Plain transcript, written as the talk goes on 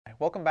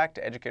Welcome back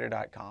to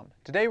Educator.com.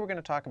 Today we're going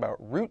to talk about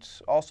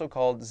roots, also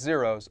called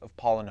zeros, of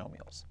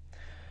polynomials.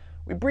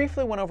 We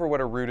briefly went over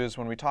what a root is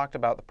when we talked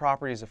about the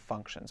properties of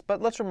functions,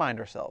 but let's remind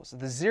ourselves.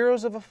 The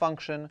zeros of a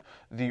function,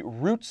 the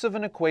roots of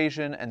an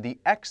equation, and the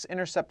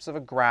x-intercepts of a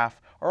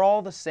graph are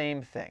all the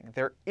same thing.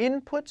 They're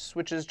inputs,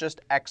 which is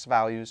just x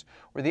values,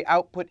 where the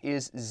output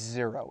is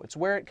 0. It's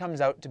where it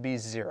comes out to be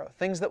 0,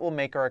 things that will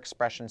make our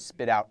expression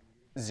spit out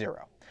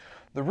 0.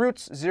 The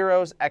roots,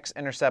 zeros,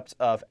 x-intercepts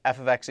of f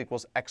of x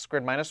equals x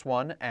squared minus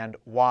 1 and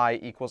y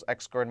equals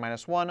x squared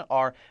minus 1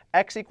 are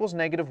x equals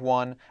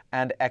 -1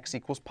 and x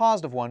equals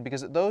 +1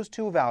 because at those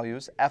two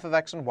values, f of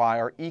x and y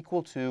are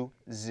equal to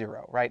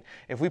 0, right?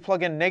 If we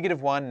plug in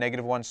 -1,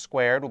 -1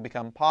 squared will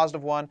become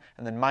 +1,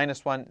 and then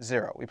 -1,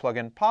 0. We plug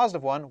in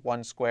 +1,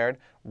 1 squared,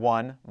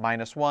 1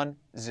 minus 1,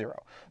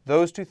 0.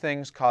 Those two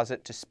things cause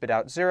it to spit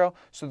out 0,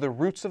 so the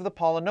roots of the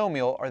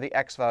polynomial are the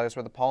x values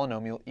where the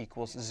polynomial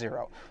equals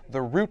 0.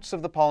 The roots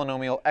of the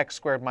polynomial x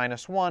squared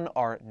minus 1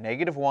 are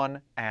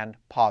 -1 and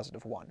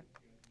 +1.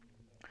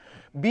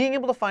 Being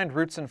able to find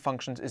roots in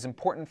functions is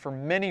important for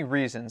many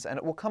reasons, and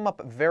it will come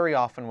up very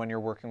often when you're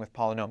working with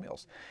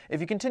polynomials.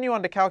 If you continue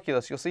on to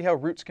calculus, you'll see how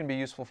roots can be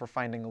useful for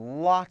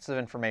finding lots of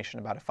information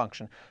about a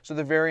function, so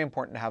they're very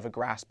important to have a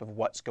grasp of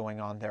what's going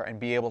on there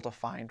and be able to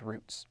find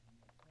roots.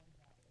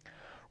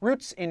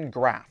 Roots in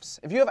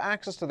graphs. If you have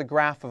access to the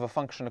graph of a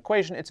function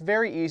equation, it's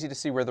very easy to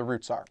see where the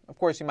roots are. Of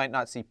course, you might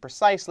not see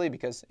precisely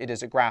because it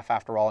is a graph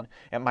after all, and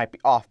it might be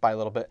off by a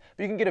little bit,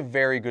 but you can get a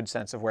very good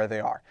sense of where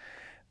they are.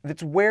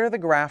 It's where the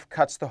graph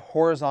cuts the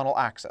horizontal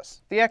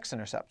axis, the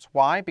x-intercepts.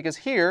 Why? Because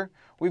here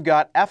we've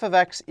got f of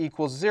x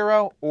equals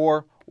 0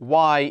 or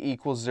y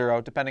equals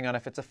 0, depending on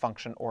if it's a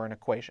function or an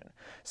equation.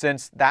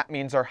 Since that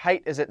means our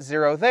height is at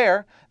 0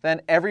 there,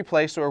 then every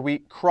place where we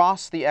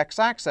cross the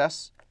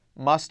x-axis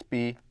must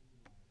be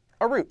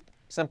a root.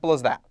 Simple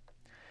as that.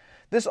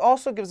 This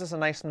also gives us a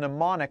nice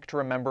mnemonic to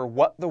remember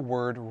what the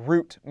word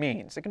root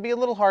means. It can be a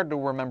little hard to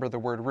remember the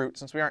word root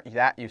since we aren't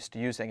that used to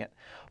using it,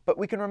 but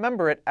we can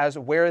remember it as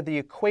where the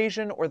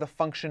equation or the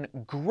function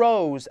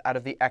grows out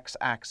of the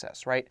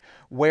x-axis, right?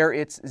 Where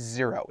it's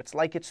 0. It's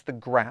like it's the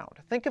ground.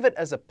 Think of it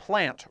as a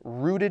plant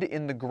rooted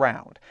in the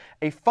ground.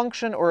 A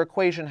function or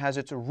equation has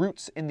its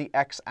roots in the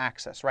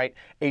x-axis, right?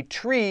 A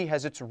tree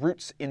has its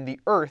roots in the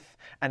earth,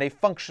 and a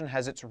function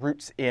has its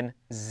roots in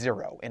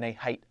 0, in a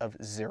height of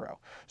 0.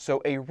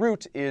 So a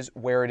root is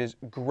where it is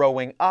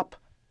growing up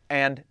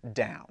and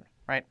down,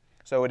 right?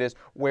 So it is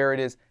where it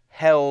is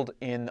held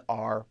in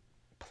our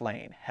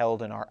plane,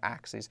 held in our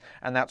axes,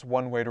 and that's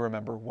one way to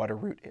remember what a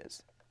root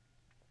is.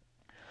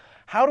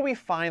 How do we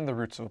find the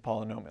roots of a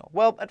polynomial?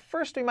 Well, at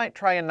first we might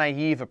try a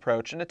naive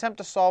approach and attempt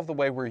to solve the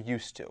way we're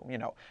used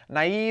to.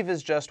 Naive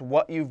is just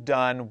what you've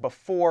done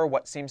before,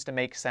 what seems to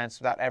make sense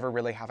without ever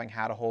really having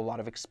had a whole lot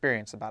of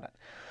experience about it.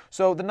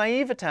 So the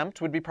naive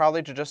attempt would be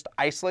probably to just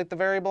isolate the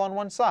variable on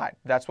one side.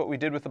 That's what we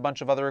did with a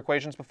bunch of other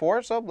equations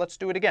before, so let's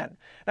do it again.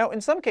 Now,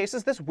 in some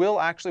cases, this will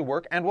actually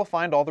work and we'll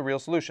find all the real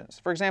solutions.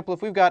 For example,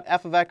 if we've got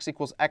f of x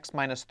equals x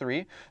minus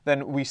 3,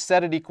 then we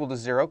set it equal to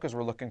 0 because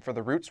we're looking for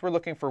the roots. We're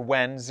looking for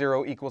when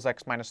 0 equals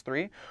x minus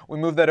 3. We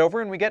move that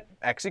over and we get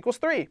x equals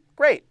 3.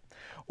 Great.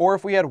 Or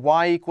if we had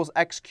y equals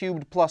x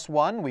cubed plus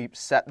 1, we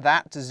set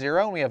that to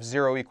 0, and we have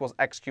 0 equals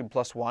x cubed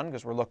plus 1,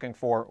 because we're looking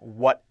for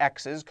what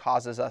x's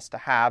causes us to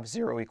have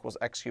 0 equals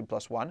x cubed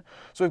plus 1.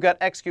 So we've got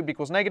x cubed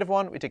equals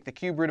 -1, we take the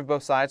cube root of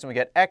both sides, and we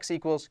get x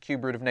equals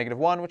cube root of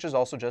 -1, which is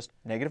also just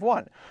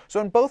 -1. So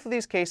in both of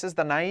these cases,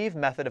 the naive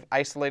method of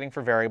isolating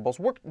for variables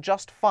worked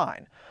just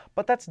fine,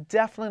 but that's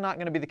definitely not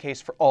going to be the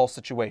case for all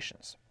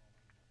situations.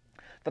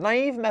 The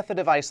naive method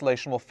of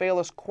isolation will fail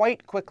us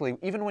quite quickly,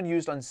 even when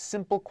used on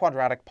simple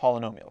quadratic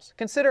polynomials.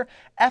 Consider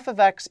f of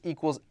x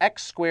equals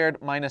x squared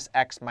minus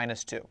x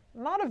minus 2.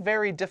 Not a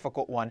very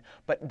difficult one,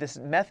 but this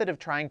method of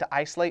trying to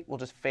isolate will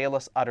just fail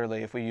us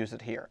utterly if we use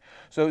it here.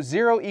 So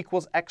 0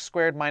 equals x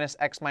squared minus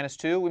x minus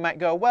 2, we might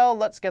go, well,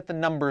 let's get the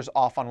numbers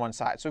off on one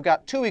side. So we've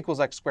got 2 equals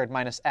x squared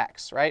minus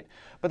x, right?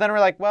 But then we're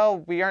like, well,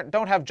 we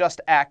don't have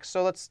just x,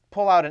 so let's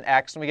pull out an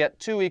x, and we get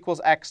 2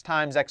 equals x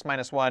times x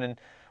minus 1,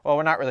 and well,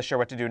 we're not really sure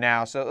what to do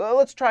now, so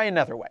let's try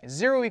another way.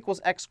 0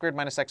 equals x squared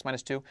minus x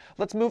minus 2.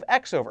 Let's move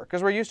x over,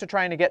 because we're used to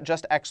trying to get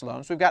just x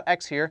alone. So we've got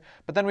x here,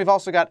 but then we've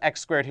also got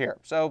x squared here.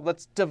 So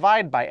let's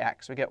divide by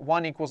x. We get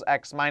 1 equals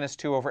x minus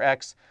 2 over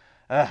x.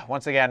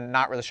 Once again,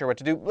 not really sure what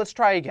to do. Let's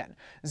try again.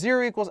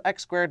 0 equals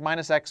x squared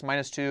minus x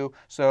minus 2.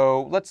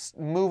 So let's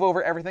move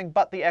over everything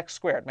but the x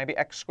squared. Maybe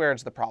x squared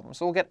is the problem.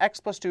 So we'll get x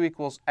plus 2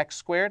 equals x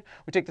squared.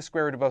 We take the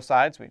square root of both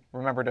sides. We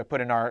remember to put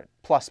in our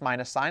plus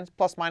minus signs.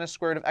 Plus minus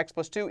square root of x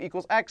plus 2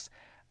 equals x.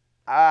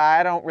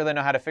 I don't really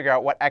know how to figure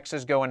out what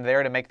x's go in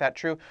there to make that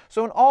true.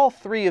 So in all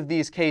three of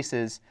these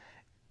cases,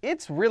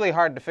 it's really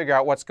hard to figure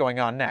out what's going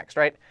on next,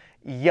 right?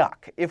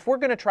 Yuck. If we're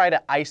going to try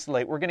to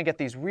isolate, we're going to get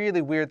these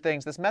really weird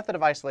things. This method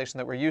of isolation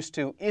that we're used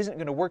to isn't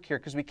going to work here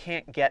because we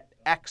can't get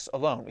x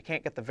alone. We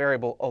can't get the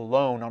variable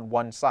alone on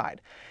one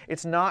side.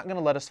 It's not going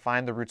to let us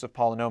find the roots of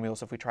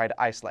polynomials if we try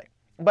to isolate.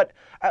 But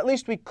at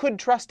least we could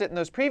trust it in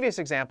those previous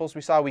examples.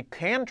 We saw we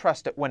can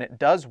trust it when it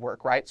does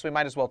work, right? So we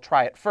might as well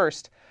try it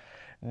first.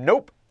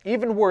 Nope.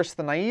 Even worse,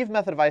 the naive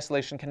method of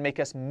isolation can make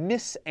us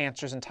miss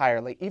answers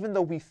entirely, even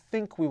though we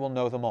think we will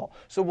know them all.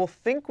 So we'll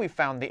think we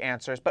found the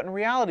answers, but in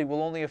reality,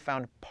 we'll only have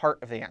found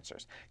part of the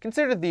answers.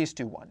 Consider these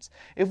two ones.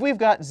 If we've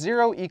got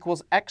 0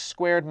 equals x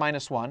squared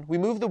minus 1, we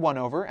move the 1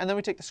 over, and then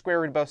we take the square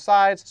root of both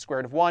sides. Square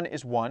root of 1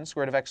 is 1,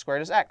 square root of x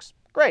squared is x.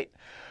 Great.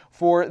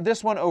 For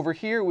this one over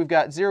here, we've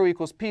got 0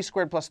 equals p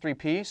squared plus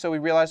 3p, so we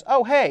realize,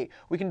 oh hey,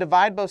 we can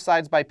divide both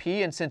sides by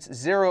p, and since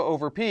 0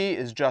 over p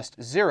is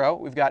just 0,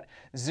 we've got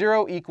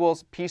 0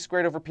 equals p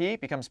squared over p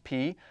becomes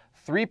p,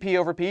 3p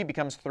over p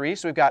becomes 3,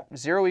 so we've got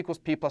 0 equals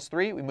p plus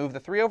 3, we move the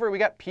 3 over, we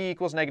got p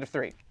equals negative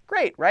 3.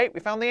 Great, right? We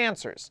found the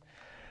answers.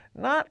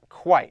 Not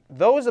quite.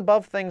 Those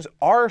above things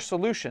are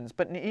solutions,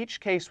 but in each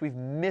case we've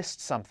missed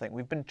something.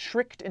 We've been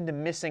tricked into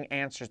missing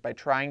answers by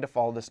trying to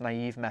follow this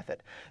naive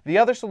method. The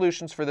other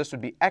solutions for this would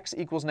be x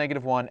equals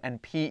negative 1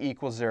 and p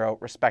equals 0,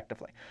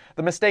 respectively.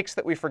 The mistakes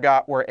that we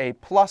forgot were a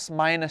plus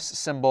minus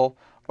symbol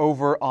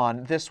over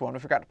on this one. We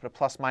forgot to put a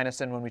plus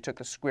minus in when we took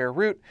the square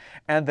root,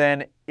 and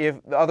then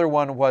if the other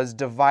one was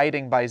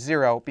dividing by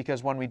 0,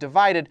 because when we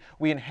divided,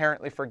 we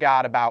inherently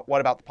forgot about what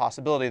about the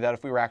possibility that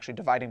if we were actually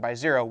dividing by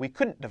 0, we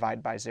couldn't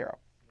divide by 0.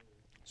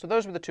 So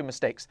those were the two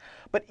mistakes.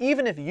 But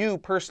even if you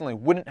personally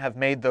wouldn't have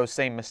made those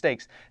same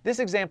mistakes, this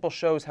example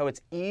shows how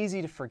it's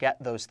easy to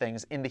forget those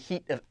things in the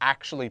heat of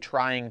actually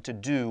trying to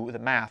do the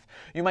math.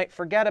 You might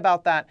forget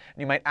about that,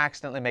 and you might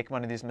accidentally make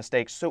one of these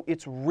mistakes, so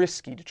it's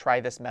risky to try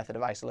this method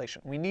of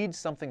isolation. We need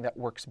something that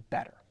works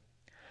better.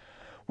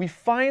 We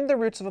find the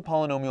roots of a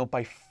polynomial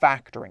by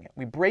factoring it.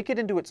 We break it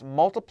into its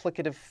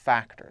multiplicative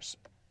factors.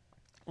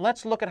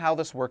 Let's look at how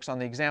this works on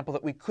the example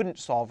that we couldn't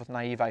solve with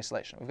naive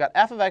isolation. We've got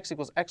f of x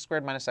equals x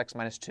squared minus x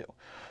minus 2.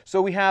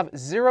 So we have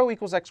 0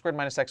 equals x squared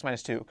minus x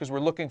minus 2, because we're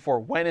looking for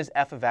when is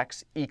f of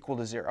x equal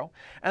to 0.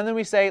 And then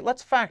we say,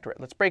 let's factor it.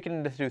 Let's break it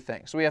into two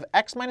things. So we have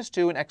x minus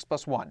 2 and x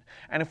plus 1.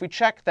 And if we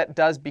check, that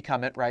does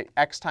become it, right?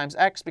 X times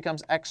x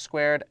becomes x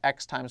squared.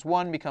 X times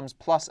 1 becomes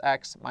plus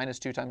x. Minus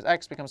 2 times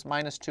x becomes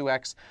minus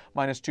 2x.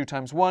 Minus 2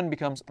 times 1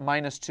 becomes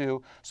minus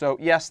 2. So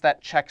yes,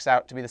 that checks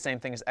out to be the same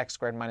thing as x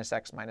squared minus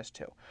x minus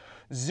 2.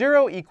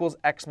 0 equals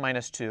x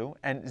minus 2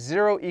 and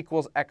 0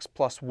 equals x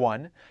plus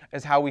 1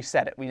 is how we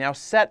set it. We now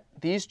set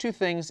these two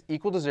things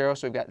equal to 0,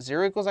 so we've got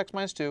 0 equals x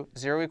minus 2,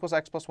 0 equals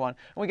x plus 1,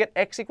 and we get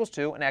x equals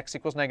 2 and x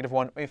equals negative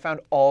 1. We found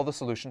all the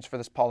solutions for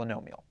this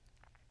polynomial.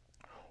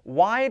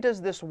 Why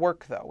does this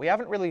work, though? We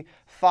haven't really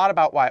thought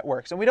about why it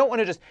works. And we don't want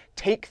to just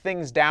take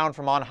things down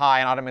from on high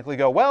and automatically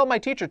go, well, my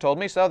teacher told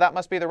me, so that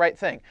must be the right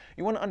thing.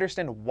 You want to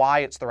understand why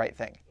it's the right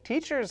thing.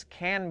 Teachers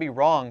can be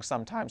wrong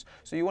sometimes,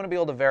 so you want to be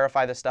able to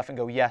verify this stuff and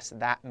go, yes,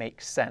 that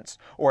makes sense.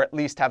 Or at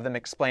least have them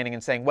explaining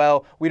and saying,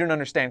 well, we don't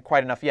understand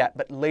quite enough yet,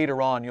 but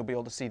later on you'll be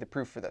able to see the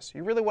proof for this.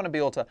 You really want to be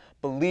able to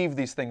believe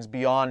these things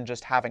beyond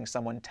just having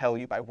someone tell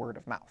you by word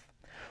of mouth.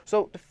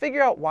 So to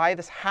figure out why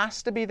this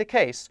has to be the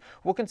case,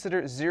 we'll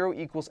consider 0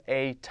 equals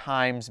a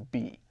times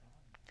b.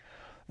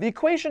 The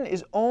equation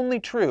is only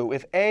true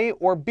if a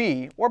or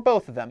b, or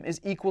both of them, is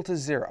equal to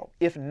 0.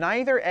 If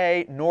neither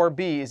a nor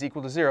b is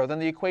equal to 0, then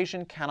the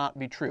equation cannot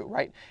be true,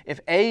 right? If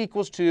a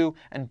equals 2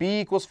 and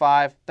b equals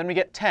 5, then we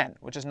get 10,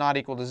 which is not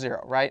equal to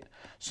 0, right?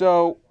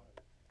 So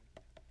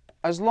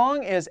as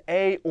long as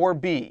a or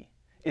b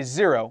is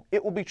 0,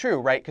 it will be true,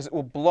 right? Because it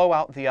will blow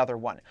out the other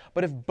one.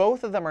 But if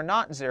both of them are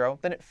not 0,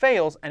 then it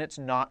fails and it's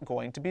not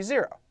going to be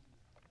 0.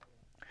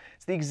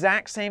 It's the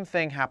exact same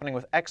thing happening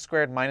with x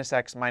squared minus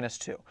x minus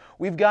 2.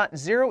 We've got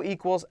 0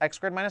 equals x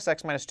squared minus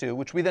x minus 2,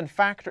 which we then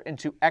factor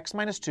into x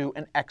minus 2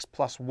 and x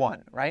plus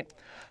 1, right?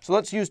 So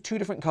let's use two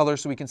different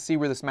colors so we can see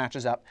where this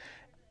matches up.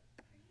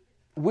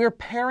 We're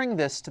pairing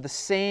this to the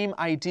same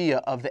idea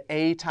of the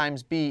a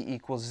times b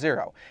equals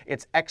 0.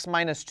 It's x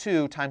minus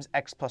 2 times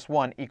x plus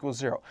 1 equals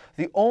 0.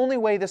 The only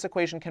way this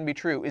equation can be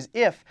true is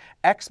if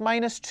x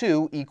minus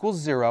 2 equals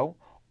 0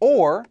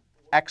 or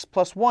x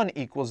plus 1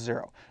 equals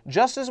 0.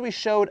 Just as we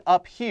showed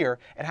up here,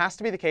 it has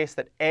to be the case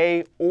that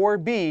a or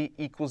b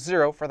equals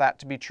 0 for that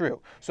to be true.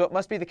 So it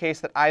must be the case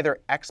that either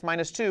x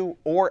minus 2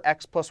 or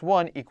x plus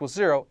 1 equals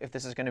 0 if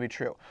this is going to be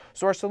true.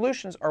 So our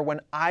solutions are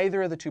when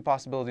either of the two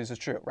possibilities is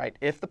true, right?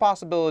 If the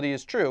possibility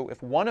is true,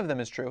 if one of them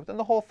is true, then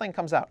the whole thing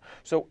comes out.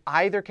 So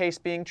either case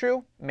being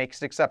true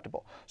makes it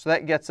acceptable. So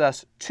that gets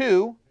us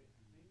 2,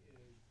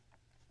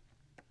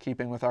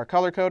 keeping with our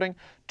color coding,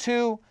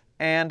 2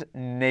 and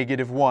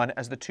negative 1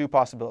 as the two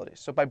possibilities.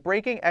 So by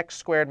breaking x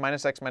squared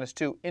minus x minus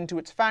 2 into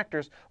its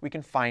factors, we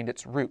can find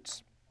its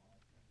roots.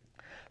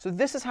 So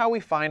this is how we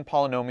find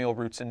polynomial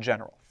roots in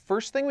general.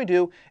 First thing we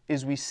do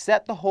is we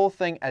set the whole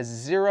thing as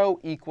 0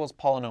 equals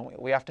polynomial.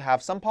 We have to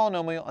have some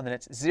polynomial, and then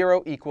it's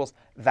 0 equals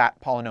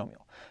that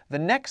polynomial. The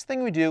next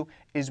thing we do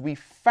is we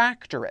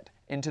factor it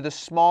into the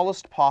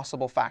smallest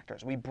possible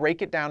factors. We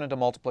break it down into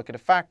multiplicative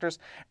factors,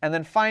 and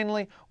then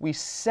finally, we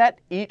set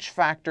each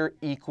factor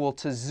equal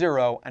to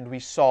 0, and we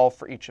solve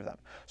for each of them.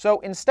 So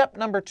in step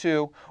number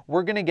 2,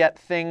 we're going to get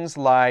things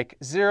like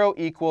 0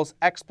 equals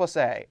x plus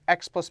a,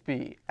 x plus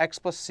b, x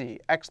plus c,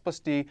 x plus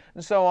d,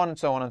 and so on and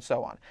so on and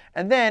so on.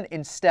 And then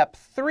in step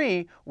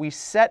 3, we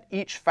set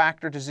each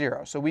factor to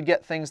 0. So we'd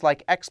get things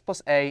like x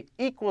plus a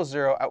equals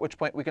 0, at which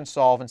point we can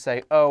solve and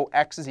say, oh,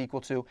 x is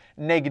equal to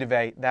negative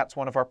a. That's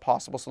one of our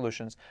possible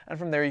solutions. And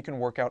from there, you can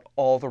work out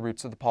all the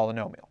roots of the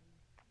polynomial.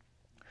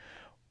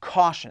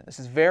 Caution, this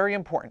is very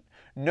important.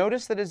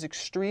 Notice that it is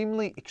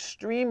extremely,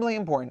 extremely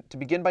important to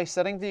begin by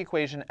setting the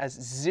equation as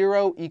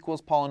 0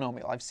 equals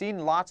polynomial. I've seen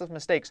lots of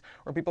mistakes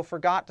where people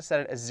forgot to set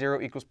it as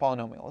 0 equals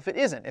polynomial. If it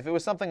isn't, if it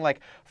was something like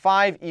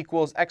 5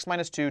 equals x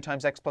minus 2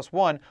 times x plus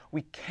 1,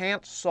 we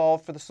can't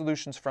solve for the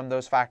solutions from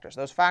those factors.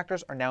 Those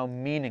factors are now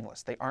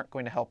meaningless. They aren't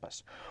going to help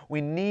us. We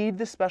need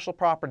the special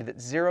property that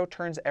 0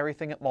 turns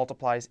everything it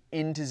multiplies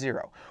into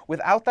 0.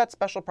 Without that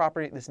special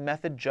property, this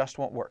method just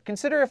won't work.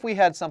 Consider if we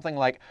had something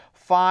like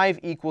 5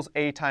 equals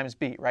a times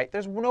b, right?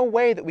 There's no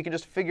way that we can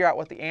just figure out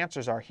what the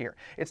answers are here.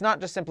 It's not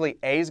just simply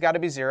a's got to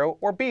be 0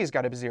 or b's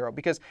got to be 0,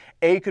 because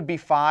a could be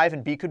 5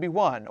 and b could be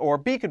 1, or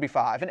b could be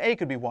 5 and a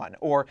could be 1,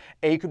 or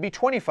a could be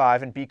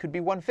 25 and b could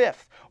be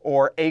 1/5,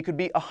 or a could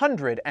be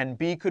 100 and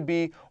b could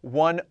be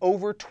 1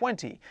 over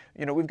 20.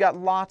 You know, we've got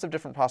lots of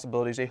different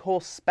possibilities, a whole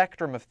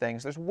spectrum of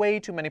things. There's way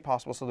too many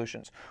possible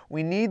solutions.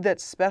 We need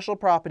that special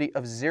property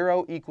of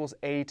 0 equals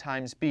a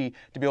times b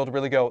to be able to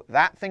really go,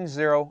 that thing's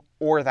 0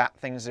 or that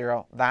thing's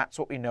 0. That's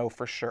what we know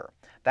for sure.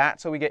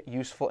 That's how we get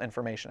useful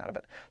information out of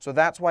it. So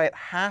that's why it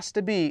has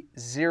to be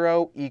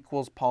 0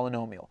 equals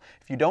polynomial.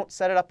 If you don't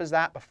set it up as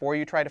that before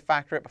you try to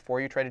factor it,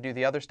 before you try to do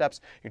the other steps,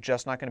 you're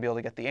just not going to be able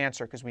to get the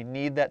answer, because we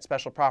need that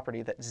special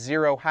property that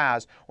 0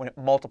 has when it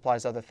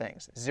multiplies other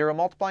things. 0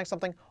 multiplying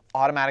something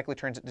automatically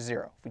turns it to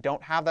 0. If we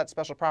don't have that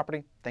special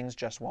property, things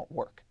just won't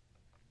work.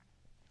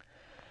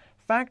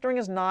 Factoring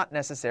is not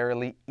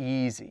necessarily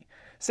easy.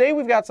 Say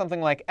we've got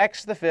something like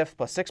x to the 5th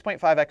plus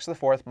 6.5x to the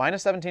 4th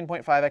minus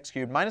 17.5x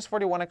cubed minus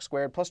 41x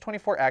squared plus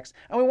 24x,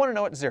 and we want to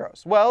know its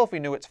zeros. Well, if we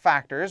knew its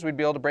factors, we'd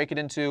be able to break it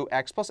into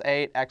x plus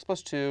 8, x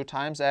plus 2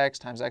 times x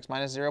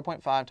minus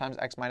 0.5 times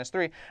x minus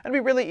 3, and it'd be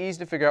really easy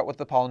to figure out what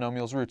the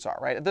polynomial's roots are,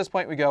 right? At this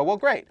point, we go, well,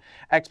 great.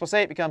 X plus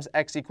 8 becomes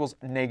x equals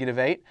negative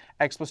 8.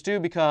 X plus 2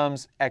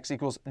 becomes x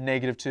equals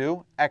negative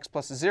 2. X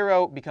plus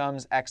 0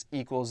 becomes x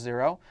equals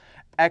 0.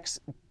 X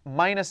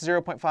minus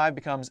 0.5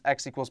 becomes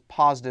x equals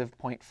positive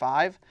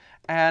 0.5,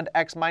 and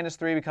x minus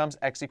 3 becomes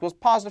x equals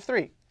positive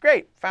 3.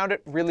 Great, found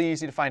it really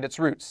easy to find its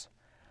roots.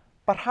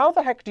 But how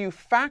the heck do you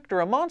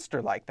factor a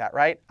monster like that,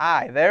 right?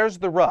 There's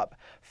the rub.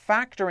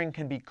 Factoring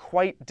can be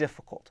quite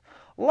difficult.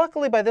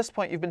 Luckily, by this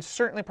point, you've been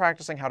certainly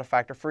practicing how to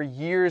factor for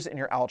years in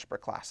your algebra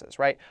classes,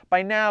 right?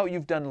 By now,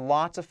 you've done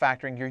lots of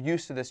factoring. You're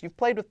used to this. You've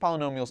played with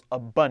polynomials a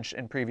bunch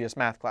in previous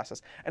math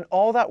classes. And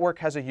all that work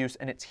has a use,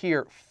 and it's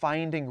here,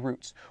 finding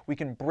roots. We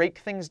can break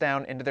things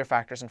down into their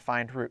factors and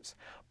find roots.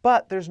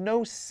 But there's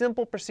no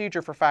simple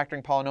procedure for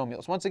factoring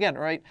polynomials. Once again,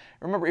 right?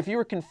 Remember, if you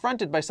were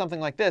confronted by something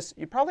like this,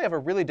 you'd probably have a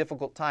really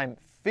difficult time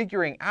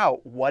figuring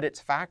out what its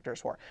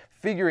factors were,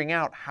 figuring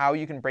out how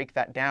you can break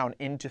that down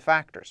into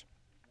factors.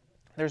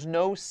 There's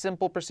no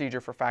simple procedure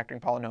for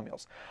factoring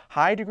polynomials.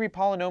 High-degree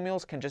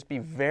polynomials can just be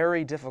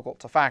very difficult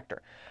to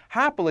factor.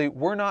 Happily,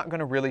 we're not going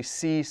to really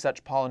see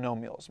such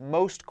polynomials.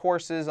 Most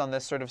courses on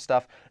this sort of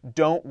stuff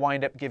don't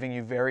wind up giving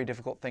you very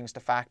difficult things to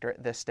factor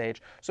at this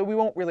stage, so we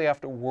won't really have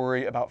to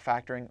worry about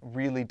factoring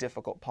really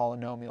difficult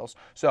polynomials.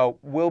 So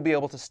we'll be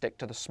able to stick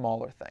to the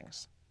smaller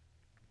things.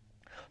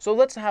 So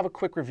let's have a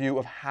quick review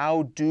of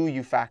how do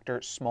you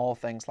factor small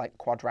things like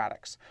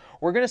quadratics.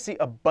 We're going to see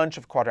a bunch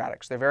of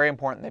quadratics. They're very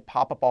important. They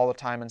pop up all the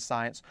time in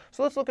science.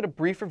 So let's look at a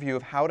brief review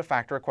of how to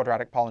factor a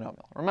quadratic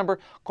polynomial. Remember,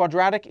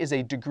 quadratic is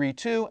a degree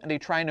 2, and a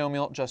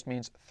trinomial just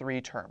means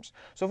 3 terms.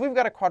 So if we've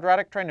got a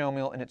quadratic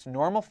trinomial in its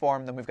normal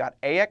form, then we've got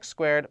ax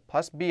squared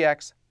plus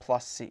bx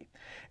plus c.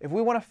 If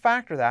we want to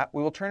factor that,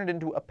 we will turn it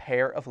into a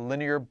pair of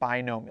linear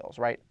binomials,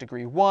 right?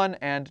 Degree 1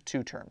 and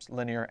 2 terms,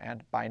 linear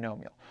and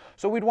binomial.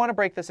 So we'd want to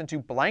break this into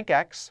blank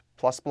x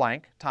plus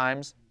blank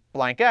times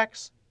blank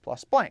x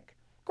plus blank.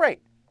 Great.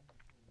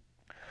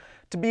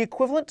 To be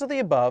equivalent to the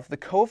above, the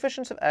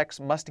coefficients of x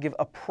must give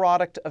a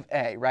product of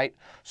a, right?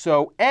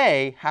 So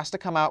a has to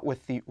come out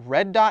with the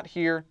red dot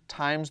here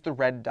times the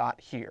red dot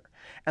here.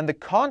 And the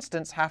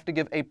constants have to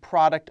give a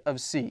product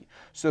of c.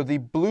 So the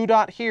blue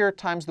dot here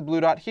times the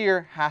blue dot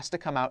here has to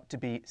come out to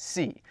be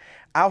c.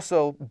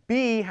 Also,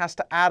 b has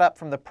to add up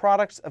from the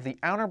products of the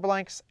outer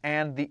blanks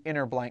and the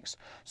inner blanks.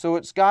 So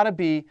it's got to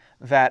be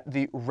that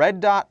the red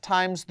dot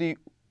times the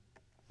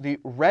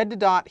red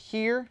dot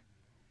here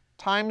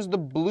times the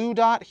blue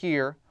dot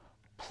here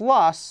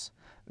plus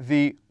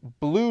the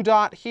blue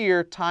dot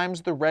here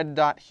times the red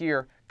dot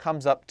here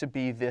comes up to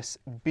be this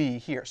b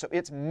here. So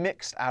it's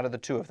mixed out of the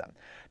two of them.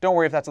 Don't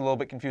worry if that's a little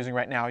bit confusing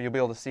right now. You'll be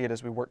able to see it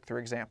as we work through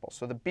examples.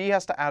 So the b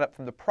has to add up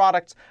from the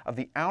products of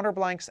the outer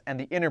blanks and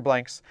the inner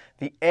blanks.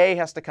 The a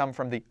has to come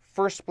from the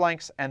first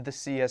blanks, and the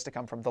c has to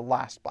come from the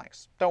last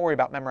blanks. Don't worry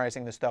about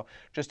memorizing this, though.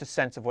 Just a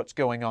sense of what's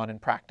going on in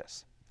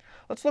practice.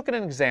 Let's look at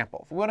an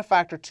example. If we want to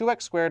factor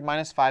 2x squared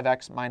minus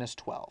 5x minus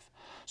 12.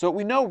 So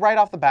we know right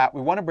off the bat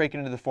we want to break it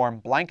into the form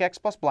blank x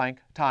plus blank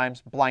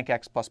times blank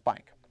x plus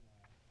blank.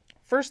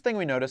 First thing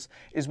we notice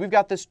is we've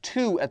got this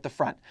 2 at the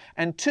front,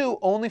 and 2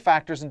 only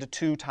factors into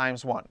 2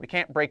 times 1. We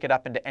can't break it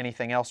up into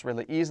anything else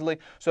really easily,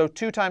 so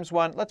 2 times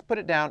 1, let's put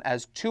it down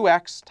as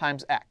 2x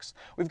times x.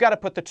 We've got to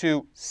put the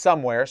 2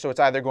 somewhere, so it's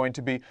either going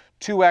to be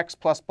 2x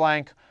plus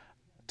blank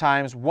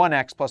times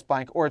 1x plus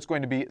blank, or it's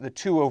going to be the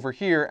 2 over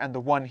here and the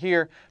 1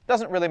 here.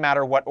 Doesn't really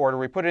matter what order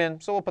we put it in,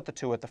 so we'll put the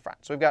 2 at the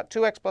front. So we've got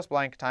 2x plus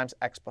blank times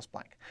x plus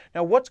blank.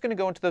 Now what's going to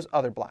go into those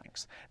other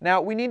blanks?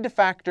 Now we need to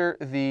factor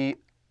the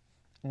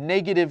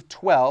negative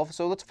 12,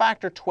 so let's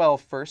factor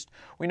 12 first.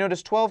 We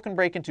notice 12 can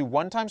break into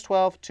 1 times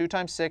 12, 2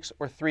 times 6,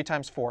 or 3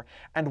 times 4.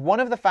 And one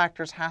of the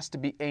factors has to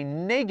be a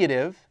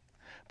negative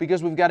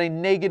because we've got a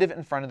negative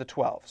in front of the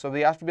 12. So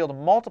we have to be able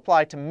to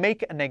multiply to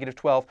make a negative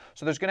 12.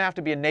 So there's going to have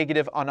to be a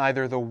negative on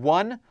either the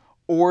 1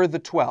 or the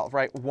 12,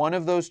 right? One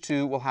of those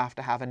two will have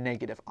to have a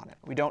negative on it.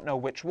 We don't know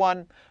which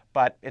one,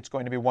 but it's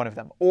going to be one of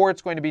them. Or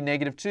it's going to be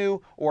negative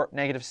 2 or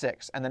negative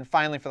 6. And then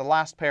finally, for the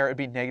last pair, it would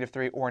be negative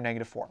 3 or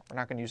negative 4. We're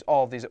not going to use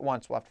all of these at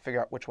once. We'll have to figure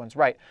out which one's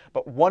right.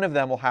 But one of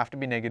them will have to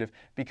be negative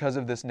because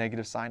of this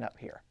negative sign up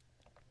here.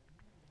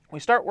 We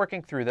start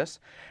working through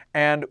this,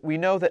 and we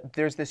know that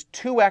there's this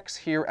 2x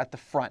here at the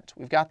front.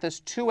 We've got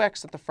this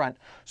 2x at the front,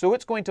 so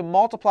it's going to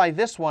multiply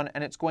this one,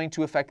 and it's going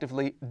to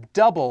effectively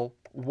double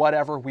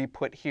whatever we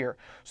put here.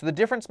 So the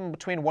difference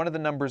between one of the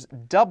numbers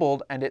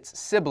doubled and its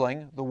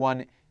sibling, the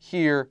one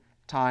here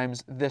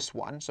times this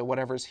one, so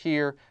whatever's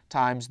here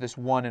times this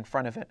 1 in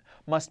front of it,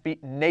 must be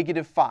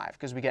negative 5,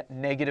 because we get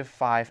negative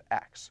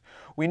 5x.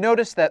 We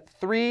notice that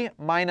 3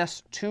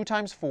 minus 2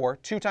 times 4,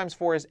 2 times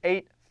 4 is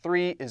 8,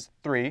 3 is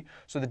 3.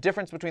 So the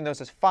difference between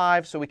those is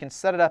 5. So we can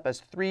set it up as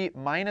 3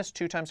 minus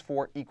 2 times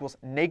 4 equals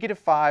negative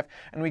 5.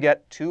 And we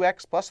get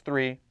 2x plus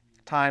 3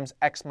 times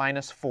x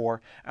minus 4.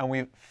 And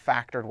we've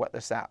factored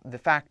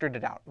factored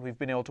it out. We've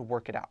been able to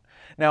work it out.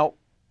 Now,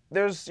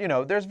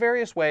 there's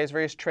various ways,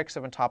 various tricks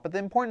have been taught, but the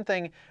important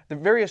thing, the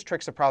various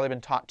tricks have probably been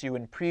taught to you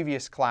in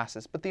previous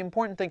classes, but the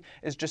important thing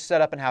is just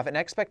set up and have an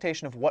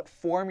expectation of what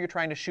form you're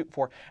trying to shoot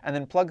for, and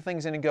then plug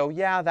things in and go,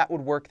 yeah, that would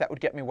work, that would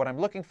get me what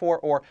I'm looking for,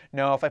 or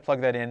no, if I plug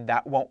that in,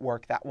 that won't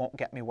work, that won't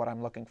get me what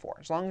I'm looking for.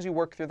 As long as you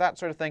work through that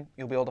sort of thing,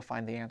 you'll be able to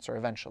find the answer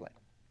eventually.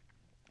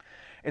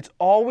 It's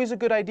always a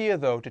good idea,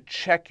 though, to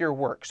check your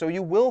work. So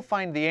you will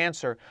find the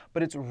answer,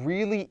 but it's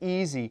really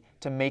easy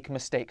to make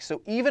mistakes.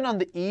 So even on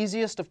the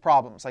easiest of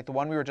problems, like the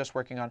one we were just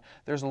working on,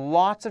 there's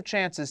lots of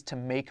chances to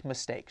make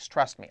mistakes.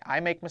 Trust me, I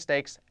make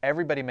mistakes.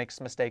 Everybody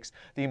makes mistakes.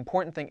 The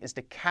important thing is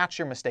to catch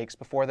your mistakes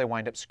before they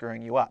wind up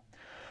screwing you up.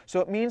 So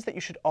it means that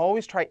you should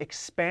always try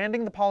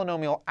expanding the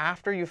polynomial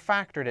after you've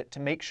factored it to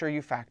make sure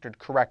you factored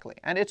correctly.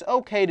 And it's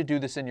okay to do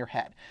this in your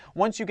head.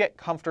 Once you get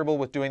comfortable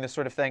with doing this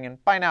sort of thing,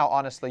 and by now,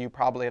 honestly, you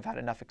probably have had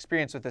enough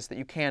experience with this that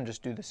you can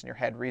just do this in your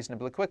head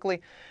reasonably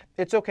quickly,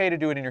 it's okay to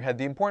do it in your head.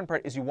 The important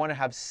part is you want to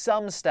have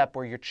some step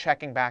where you're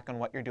checking back on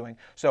what you're doing.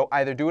 So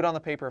either do it on the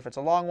paper if it's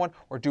a long one,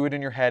 or do it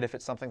in your head if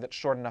it's something that's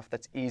short enough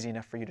that's easy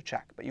enough for you to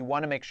check. But you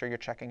want to make sure you're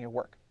checking your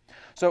work.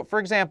 So for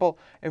example,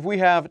 if we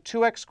have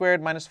 2x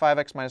squared minus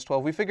 5x minus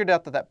 12, we figured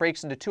out that that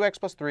breaks into 2x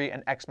plus 3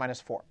 and x minus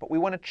 4. But we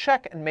want to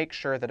check and make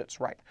sure that it's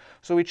right.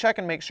 So we check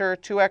and make sure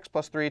 2x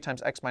plus 3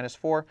 times x minus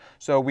 4.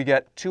 So we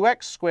get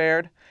 2x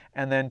squared,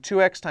 and then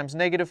 2x times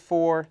negative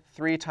 4,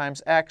 3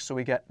 times x. So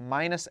we get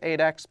minus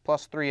 8x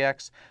plus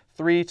 3x.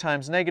 3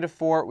 times negative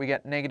 4, we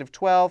get negative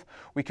 12.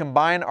 We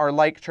combine our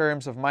like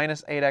terms of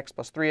minus 8x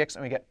plus 3x,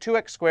 and we get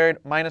 2x squared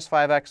minus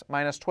 5x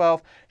minus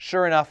 12.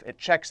 Sure enough, it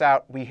checks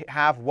out. We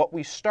have what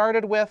we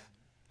started with,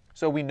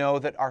 so we know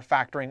that our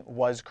factoring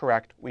was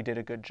correct. We did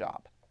a good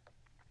job.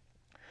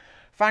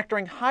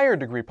 Factoring higher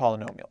degree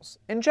polynomials.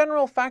 In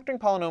general, factoring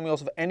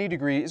polynomials of any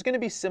degree is going to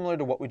be similar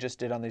to what we just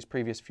did on these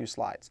previous few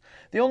slides.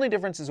 The only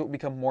difference is it will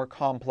become more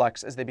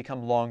complex as they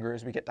become longer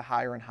as we get to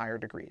higher and higher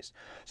degrees.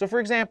 So for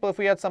example, if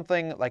we had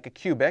something like a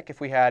cubic, if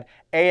we had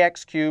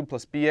ax cubed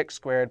plus bx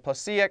squared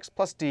plus cx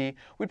plus d,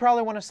 we'd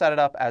probably want to set it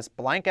up as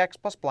blank x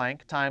plus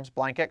blank times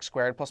blank x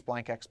squared plus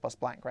blank x plus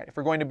blank, right? If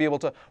we're going to be able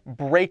to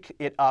break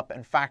it up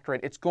and factor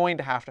it, it's going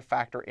to have to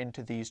factor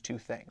into these two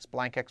things,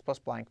 blank x plus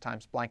blank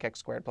times blank x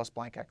squared plus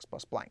blank x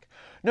plus blank.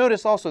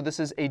 Notice also this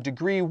is a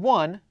degree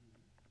 1,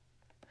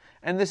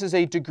 and this is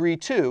a degree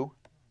 2.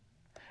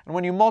 And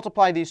when you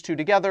multiply these two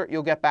together,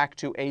 you'll get back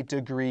to a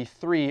degree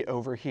 3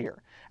 over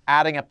here.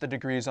 Adding up the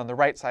degrees on the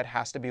right side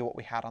has to be what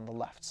we had on the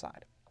left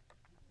side.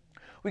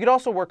 We could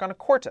also work on a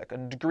quartic, a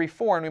degree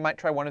 4, and we might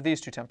try one of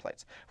these two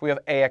templates. If we have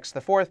ax to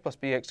the fourth plus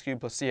bx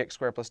cubed plus cx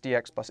squared plus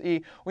dx plus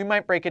e, we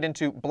might break it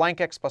into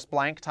blank x plus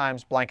blank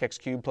times blank x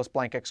cubed plus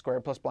blank x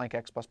squared plus blank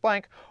x plus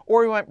blank,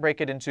 or we might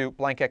break it into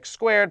blank x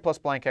squared plus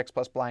blank x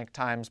plus blank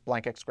times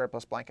blank x squared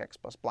plus blank x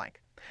plus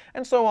blank.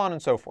 And so on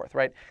and so forth,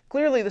 right?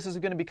 Clearly, this is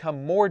going to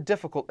become more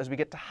difficult as we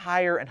get to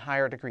higher and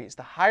higher degrees.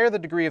 The higher the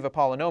degree of a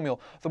polynomial,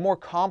 the more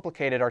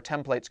complicated our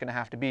template's going to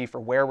have to be for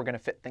where we're going to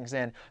fit things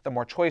in, the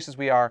more choices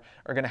we are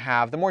going to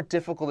have, the more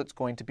difficult it's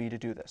going to be to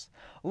do this.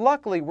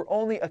 Luckily, we're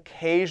only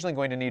occasionally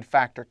going to need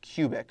factor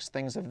cubics,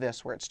 things of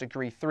this where it's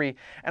degree 3,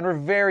 and we're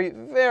very,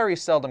 very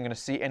seldom going to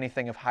see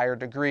anything of higher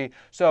degree,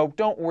 so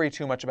don't worry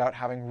too much about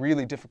having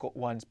really difficult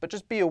ones, but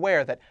just be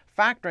aware that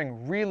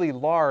factoring really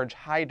large,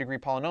 high-degree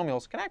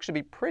polynomials can actually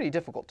be pretty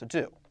difficult to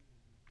do.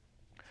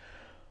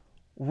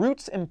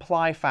 Roots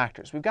imply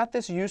factors. We've got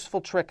this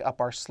useful trick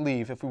up our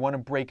sleeve if we want to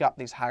break up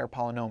these higher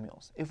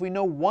polynomials. If we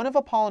know one of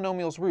a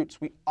polynomial's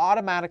roots, we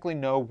automatically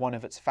know one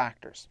of its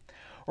factors.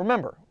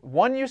 Remember,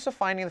 one use of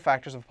finding the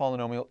factors of a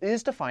polynomial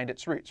is to find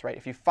its roots, right?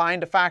 If you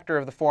find a factor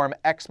of the form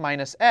x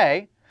minus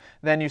a,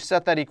 then you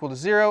set that equal to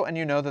 0, and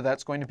you know that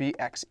that's going to be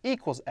x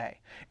equals a.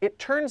 It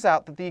turns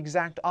out that the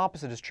exact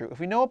opposite is true. If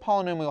we know a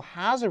polynomial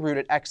has a root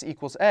at x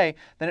equals a,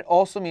 then it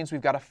also means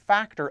we've got a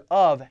factor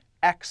of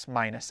x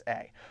minus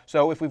a.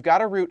 So if we've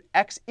got a root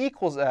x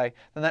equals a,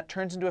 then that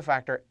turns into a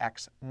factor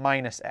x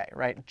minus a,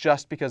 right?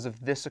 Just because of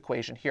this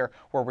equation here,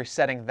 where we're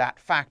setting that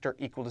factor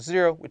equal to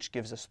 0, which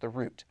gives us the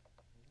root.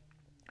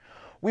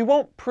 We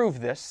won't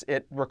prove this.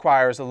 It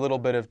requires a little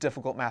bit of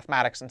difficult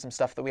mathematics and some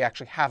stuff that we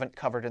actually haven't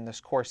covered in this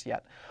course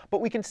yet.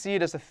 But we can see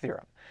it as a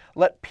theorem.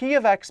 Let p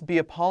of x be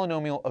a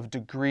polynomial of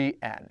degree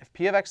n. If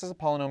p of x is a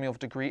polynomial of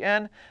degree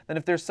n, then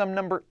if there's some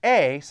number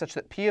a such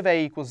that p of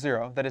a equals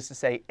 0, that is to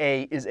say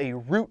a is a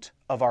root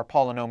of our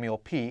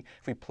polynomial p,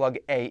 if we plug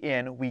a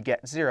in, we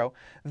get 0,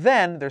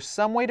 then there's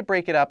some way to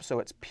break it up so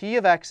it's p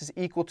of x is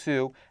equal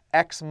to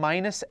x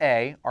minus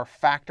a, our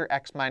factor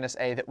x minus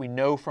a that we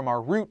know from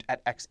our root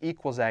at x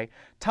equals a,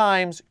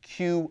 times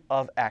q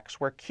of x,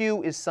 where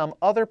q is some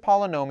other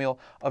polynomial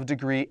of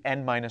degree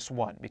n minus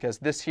 1, because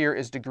this here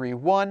is degree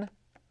 1.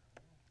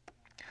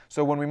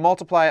 So when we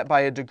multiply it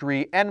by a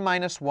degree n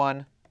minus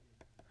 1,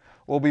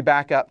 we'll be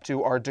back up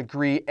to our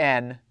degree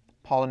n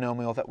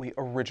polynomial that we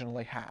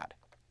originally had.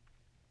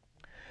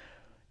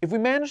 If we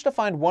manage to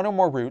find one or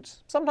more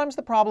roots, sometimes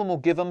the problem will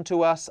give them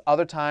to us,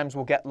 other times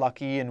we'll get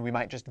lucky and we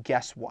might just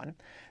guess one.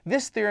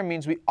 This theorem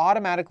means we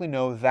automatically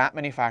know that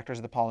many factors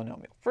of the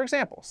polynomial. For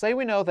example, say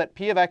we know that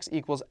p of x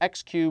equals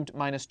x cubed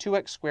minus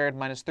 2x squared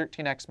minus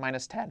 13x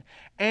minus 10,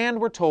 and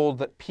we're told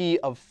that p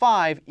of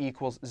 5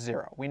 equals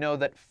 0. We know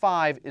that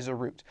 5 is a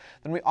root.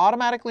 Then we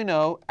automatically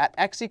know at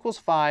x equals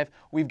 5,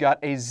 we've got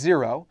a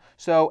 0,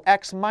 so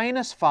x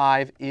minus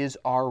 5 is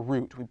our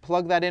root. We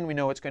plug that in, we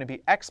know it's going to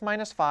be x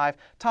minus 5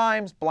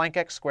 times blank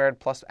x squared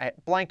plus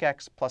blank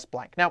x plus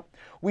blank. Now,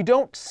 we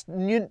don't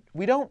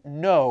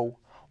know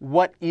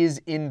what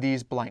is in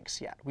these blanks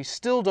yet. We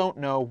still don't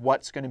know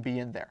what's going to be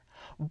in there.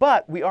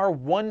 But we are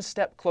one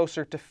step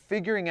closer to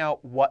figuring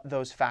out what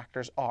those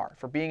factors are,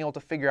 for being able to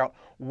figure out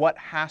what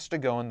has to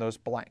go in those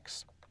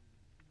blanks.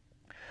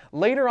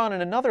 Later on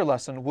in another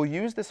lesson, we'll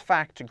use this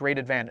fact to great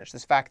advantage,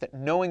 this fact that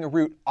knowing a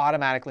root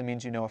automatically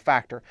means you know a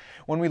factor,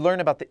 when we learn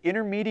about the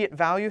intermediate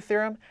value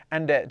theorem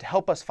and to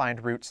help us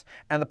find roots,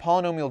 and the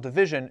polynomial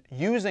division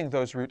using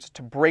those roots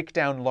to break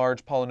down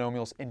large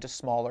polynomials into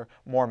smaller,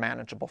 more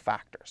manageable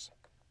factors.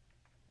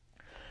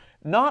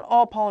 Not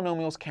all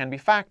polynomials can be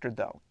factored,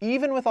 though.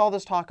 Even with all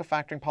this talk of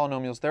factoring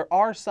polynomials, there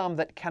are some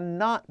that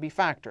cannot be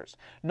factors.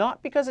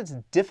 Not because it's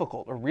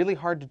difficult or really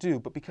hard to do,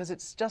 but because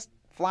it's just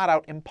flat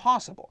out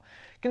impossible.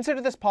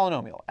 Consider this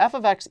polynomial. F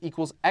of x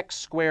equals x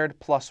squared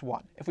plus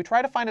 1. If we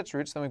try to find its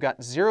roots, then we've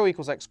got 0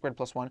 equals x squared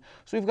plus 1.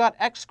 So we've got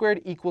x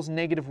squared equals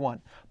negative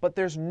 1. But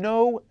there's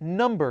no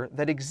number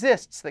that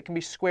exists that can be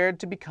squared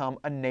to become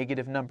a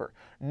negative number.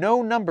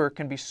 No number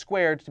can be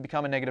squared to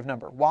become a negative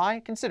number.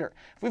 Why? Consider,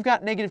 if we've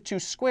got negative 2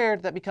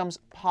 squared, that becomes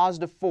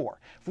positive 4.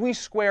 If we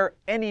square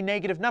any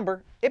negative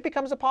number, it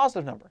becomes a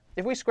positive number.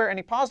 If we square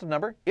any positive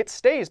number, it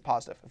stays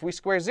positive. If we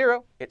square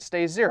 0, it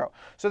stays 0.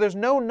 So there's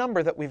no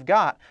number that we've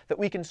got that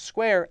we can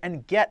square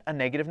and get a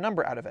negative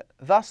number out of it.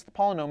 Thus, the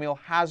polynomial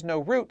has no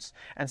roots,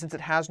 and since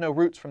it has no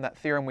roots from that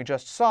theorem we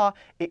just saw,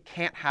 it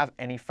can't have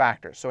any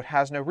factors. So it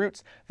has no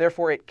roots,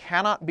 therefore it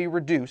cannot be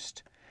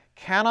reduced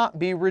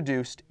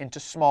into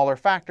smaller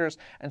factors,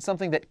 and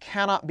something that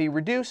cannot be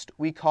reduced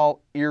we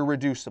call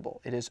irreducible.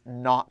 It is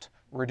not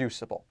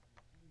reducible.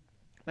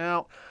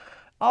 Now,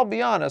 I'll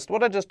be honest,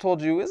 what I just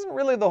told you isn't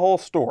really the whole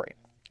story.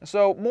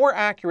 So more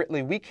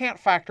accurately, we can't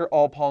factor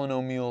all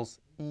polynomials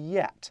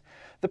yet.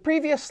 The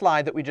previous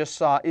slide that we just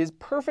saw is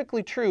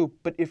perfectly true,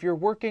 but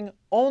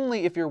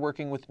only if you're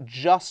working with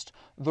just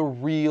the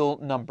real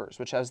numbers,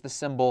 which has the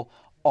symbol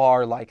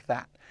r like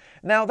that.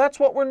 Now, that's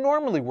what we're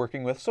normally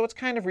working with, so it's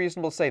kind of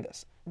reasonable to say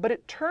this. But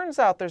it turns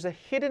out there's a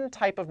hidden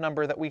type of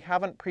number that we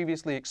haven't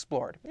previously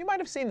explored. You might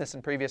have seen this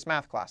in previous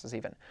math classes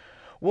even.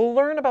 We'll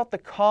learn about the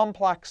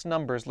complex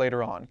numbers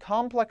later on.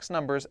 Complex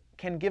numbers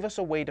can give us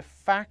a way to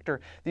factor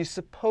these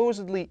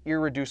supposedly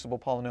irreducible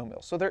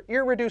polynomials. So they're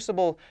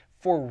irreducible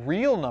for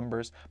real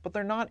numbers, but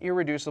they're not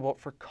irreducible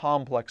for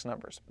complex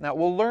numbers. Now,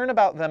 we'll learn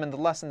about them in the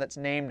lesson that's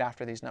named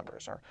after these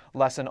numbers, our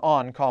lesson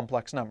on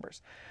complex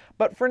numbers.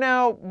 But for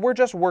now, we're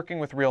just working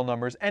with real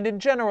numbers, and in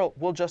general,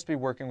 we'll just be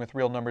working with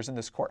real numbers in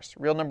this course.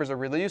 Real numbers are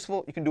really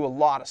useful. You can do a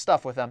lot of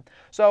stuff with them,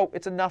 so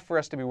it's enough for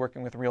us to be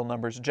working with real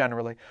numbers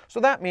generally.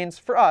 So that means,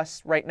 for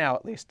us, right now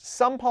at least,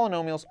 some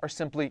polynomials are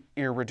simply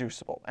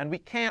irreducible, and we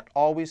can't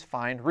always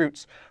find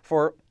roots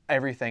for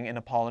everything in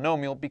a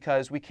polynomial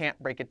because we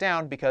can't break it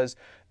down because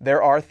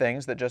there are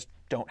things that just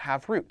don't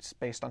have roots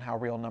based on how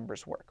real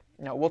numbers work.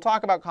 Now, we'll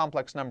talk about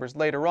complex numbers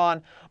later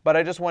on, but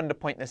I just wanted to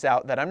point this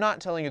out that I'm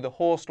not telling you the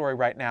whole story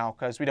right now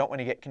because we don't want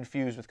to get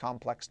confused with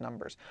complex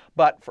numbers.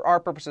 But for our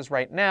purposes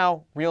right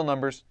now, real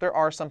numbers, there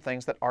are some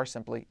things that are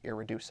simply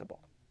irreducible.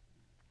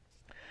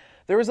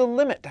 There is a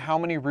limit to how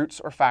many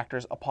roots or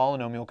factors a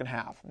polynomial can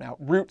have. Now,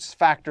 roots,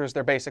 factors,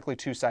 they're basically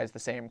two sides of the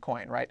same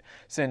coin, right?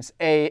 Since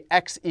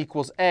x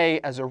equals a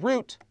as a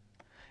root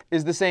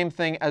is the same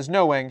thing as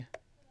knowing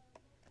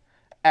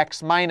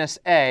x minus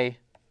a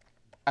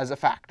as a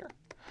factor.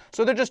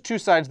 So they're just two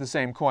sides of the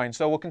same coin,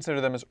 so we'll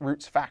consider them as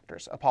roots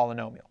factors, a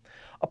polynomial.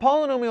 A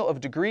polynomial of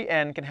degree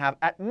n can have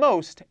at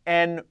most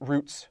n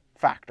roots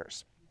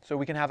factors. So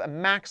we can have a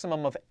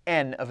maximum of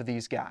n of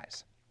these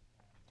guys.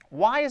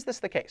 Why is this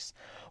the case?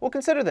 Well,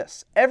 consider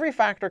this. Every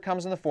factor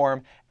comes in the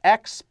form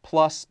x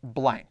plus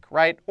blank,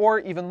 right? Or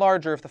even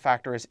larger if the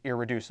factor is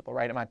irreducible,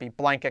 right? It might be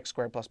blank x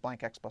squared plus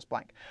blank x plus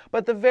blank.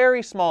 But the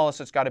very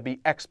smallest, it's got to be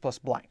x plus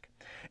blank.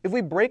 If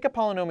we break a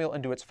polynomial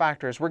into its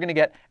factors, we're going to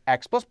get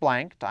x plus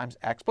blank times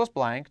x plus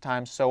blank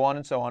times so on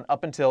and so on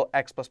up until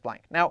x plus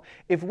blank. Now,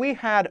 if we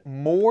had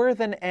more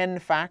than n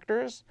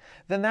factors,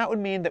 then that would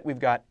mean that we've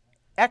got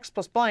x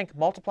plus blank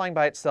multiplying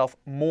by itself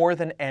more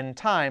than n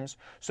times.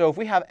 So if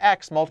we have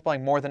x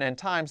multiplying more than n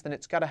times, then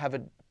it's got to have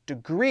a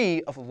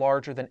degree of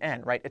larger than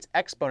n, right? Its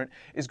exponent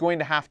is going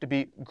to have to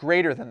be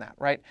greater than that,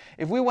 right?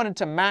 If we wanted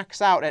to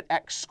max out at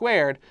x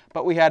squared,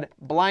 but we had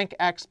blank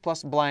x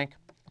plus blank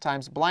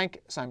times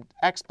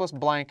x plus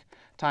blank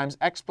times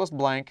x plus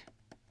blank,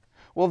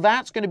 well,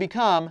 that's going to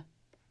become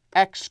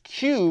x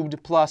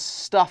cubed plus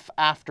stuff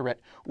after it,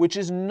 which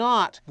is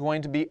not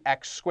going to be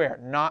x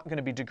squared, not going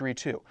to be degree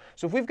 2.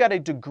 So if we've got a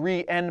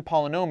degree n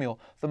polynomial,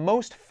 the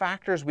most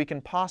factors we can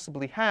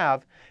possibly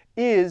have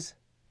is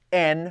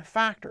n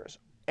factors,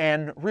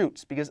 n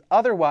roots, because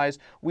otherwise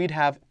we'd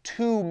have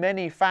too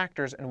many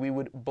factors and we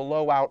would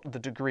blow out the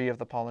degree of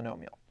the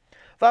polynomial.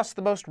 Thus,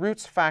 the most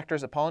roots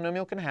factors a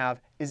polynomial can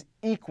have is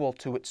equal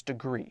to its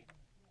degree.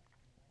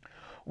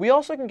 We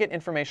also can get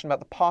information about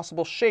the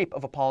possible shape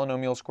of a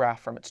polynomial's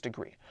graph from its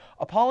degree.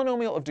 A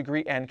polynomial of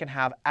degree n can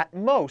have at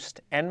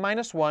most n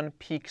minus 1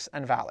 peaks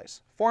and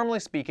valleys. Formally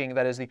speaking,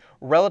 that is the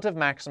relative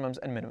maximums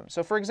and minimums.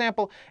 So for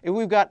example, if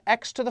we've got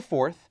x to the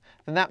fourth,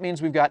 then that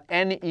means we've got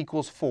n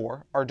equals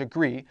 4, our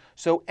degree.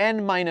 So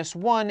n minus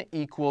 1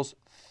 equals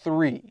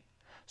 3.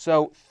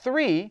 So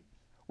 3,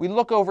 we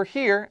look over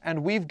here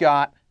and we've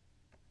got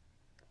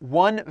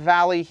one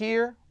valley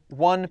here,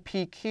 one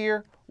peak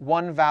here,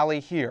 one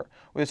valley here.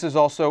 This is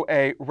also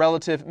a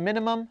relative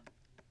minimum.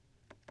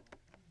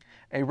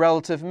 A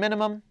relative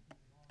minimum,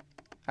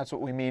 that's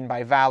what we mean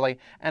by valley,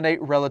 and a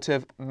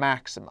relative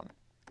maximum.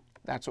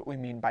 That's what we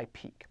mean by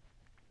peak.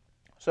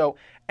 So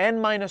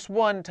n minus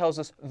 1 tells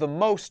us the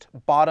most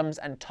bottoms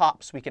and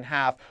tops we can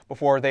have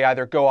before they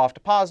either go off to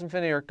positive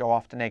infinity or go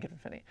off to negative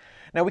infinity.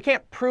 Now we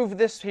can't prove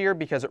this here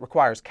because it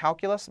requires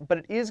calculus, but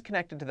it is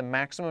connected to the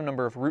maximum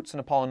number of roots in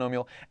a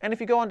polynomial, and if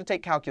you go on to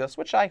take calculus,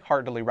 which I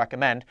heartily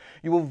recommend,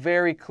 you will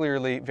very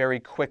clearly, very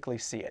quickly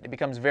see it. It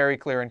becomes very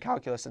clear in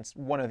calculus. It's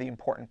one of the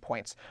important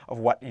points of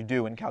what you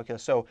do in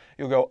calculus. So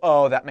you'll go,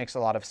 oh, that makes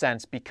a lot of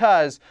sense,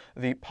 because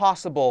the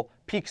possible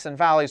peaks and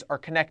valleys are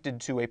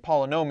connected to a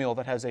polynomial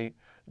that has a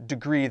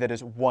degree that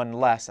is 1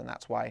 less, and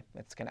that's why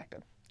it's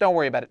connected. Don't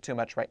worry about it too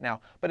much right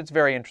now, but it's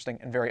very interesting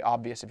and very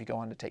obvious if you go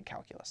on to take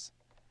calculus.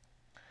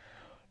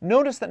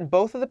 Notice that in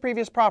both of the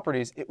previous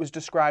properties, it was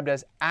described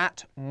as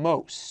at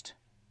most,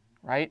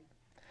 right?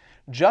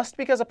 Just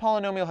because a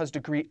polynomial has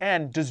degree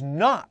n does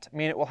not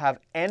mean it will have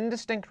n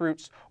distinct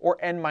roots or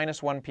n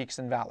minus 1 peaks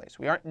and valleys.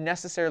 We aren't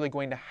necessarily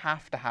going to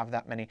have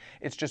that many.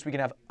 It's just we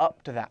can have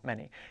up to that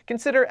many.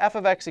 Consider f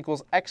of x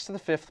equals x to the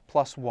 5th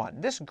plus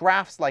 1. This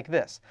graph's like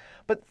this.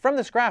 But from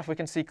this graph, we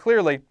can see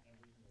clearly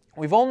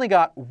we've only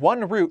got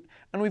one root,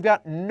 and we've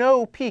got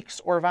no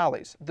peaks or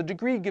valleys. The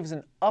degree gives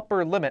an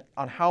upper limit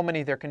on how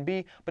many there can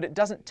be, but it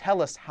doesn't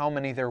tell us how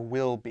many there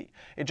will be.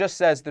 It just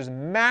says there's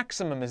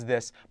maximum is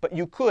this, but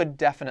you could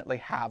definitely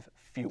have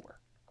fewer.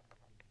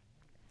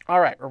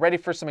 All right, we're ready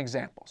for some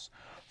examples.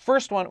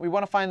 First one, we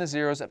want to find the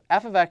zeros of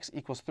f of x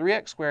equals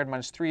 3x squared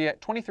minus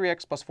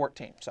 23x plus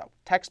 14. So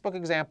textbook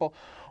example,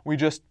 we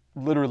just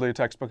literally a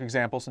textbook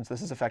example since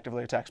this is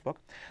effectively a textbook.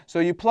 So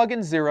you plug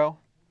in 0,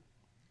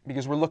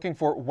 because we're looking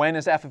for when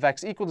is f of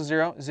x equal to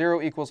 0.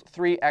 0 equals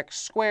 3x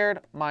squared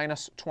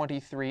minus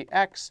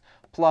 23x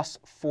plus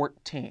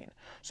 14.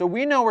 So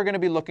we know we're going to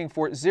be looking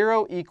for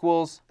 0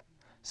 equals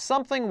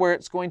something where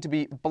it's going to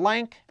be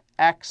blank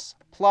x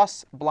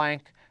plus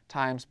blank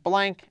times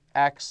blank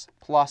x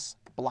plus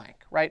blank,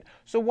 right?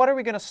 So what are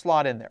we going to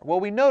slot in there? Well,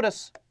 we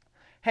notice,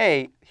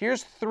 hey,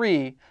 here's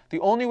 3. The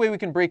only way we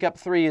can break up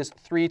 3 is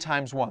 3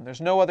 times 1.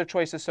 There's no other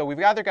choices, so we've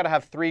either got to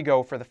have 3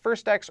 go for the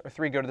first x or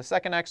 3 go to the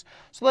second x.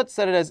 So let's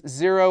set it as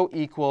 0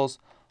 equals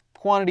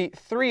quantity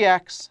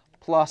 3x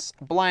plus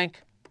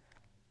blank,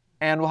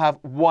 and we'll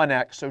have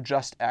 1x, so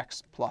just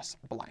x plus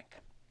blank.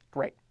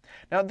 Great.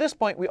 Now at this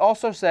point, we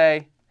also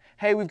say,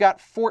 hey, we've got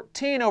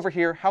 14 over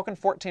here. How can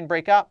 14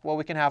 break up? Well,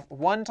 we can have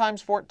 1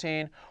 times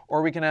 14,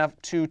 or we can have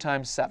 2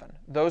 times 7.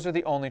 Those are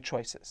the only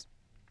choices.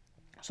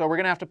 So we're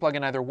going to have to plug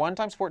in either 1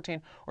 times 14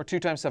 or 2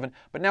 times 7.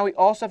 But now we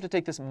also have to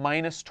take this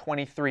minus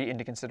 23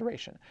 into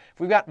consideration.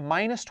 If we've got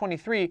minus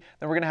 23,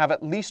 then we're going to have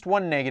at least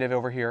one negative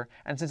over here.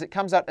 And since it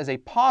comes out as a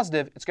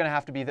positive, it's going to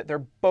have to be that they're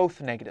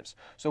both negatives.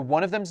 So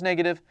one of them's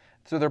negative,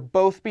 so they'll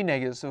both be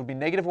negatives. So it would be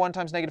negative 1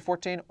 times negative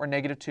 14 or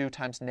negative 2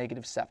 times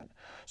negative 7.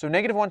 So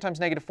negative 1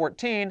 times negative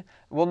 14,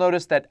 we'll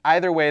notice that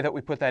either way that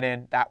we put that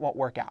in, that won't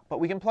work out.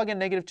 But we can plug in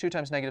negative 2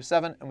 times negative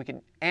 7, and we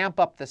can amp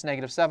up this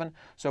negative 7.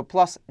 So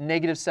plus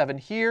negative 7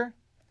 here.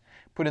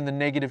 Put in the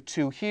negative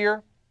 2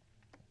 here,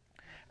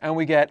 and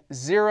we get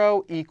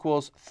 0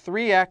 equals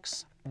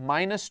 3x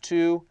minus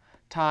 2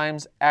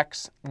 times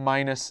x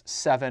minus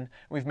 7.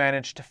 We've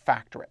managed to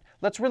factor it.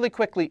 Let's really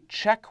quickly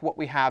check what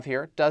we have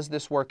here. Does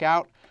this work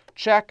out?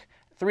 Check.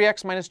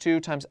 3x minus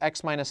 2 times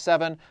x minus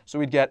 7. So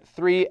we'd get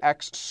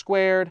 3x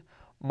squared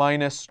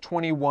minus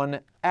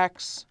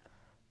 21x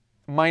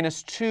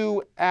minus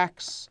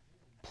 2x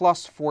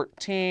plus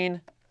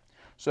 14.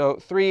 So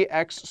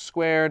 3x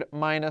squared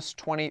minus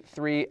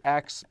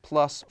 23x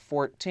plus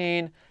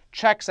 14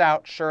 checks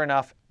out. Sure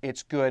enough,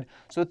 it's good.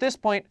 So at this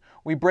point,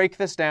 we break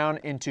this down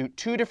into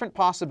two different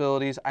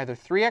possibilities. Either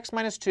 3x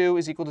minus 2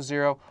 is equal to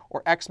 0,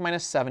 or x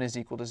minus 7 is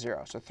equal to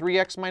 0. So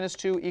 3x minus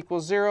 2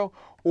 equals 0,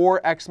 or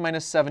x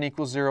minus 7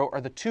 equals 0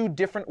 are the two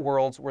different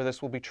worlds where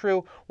this will be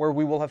true, where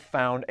we will have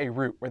found a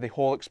root, where the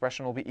whole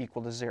expression will be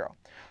equal to 0.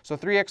 So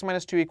 3x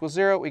minus 2 equals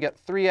 0. We get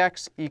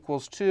 3x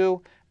equals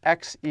 2.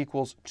 X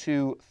equals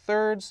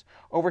 2/3.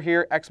 Over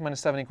here, x minus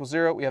 7 equals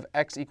 0. We have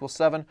x equals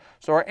 7.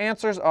 So our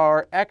answers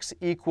are x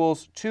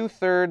equals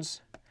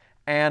 2/3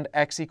 and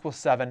x equals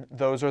 7.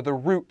 Those are the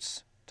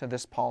roots to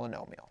this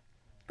polynomial.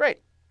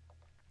 Great.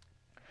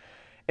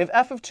 If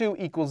f of 2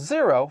 equals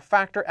 0,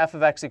 factor f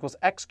of x equals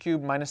x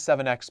cubed minus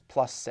 7x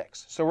plus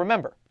 6. So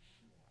remember,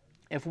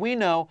 if we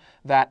know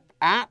that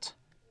at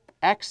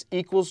x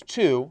equals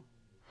 2,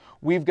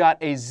 we've got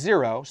a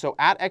 0, so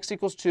at x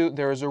equals 2,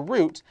 there is a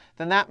root,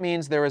 then that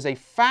means there is a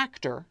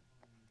factor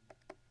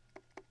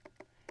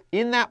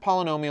in that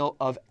polynomial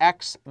of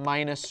x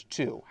minus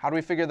 2. How do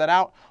we figure that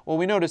out? Well,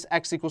 we notice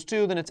x equals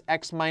 2, then it's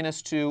x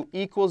minus 2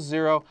 equals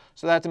 0,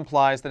 so that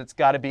implies that it's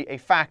got to be a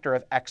factor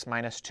of x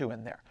minus 2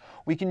 in there.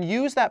 We can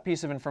use that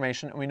piece of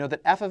information, and we know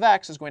that f of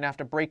x is going to have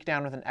to break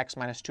down with an x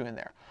minus 2 in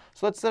there.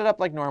 So let's set it up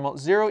like normal.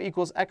 0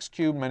 equals x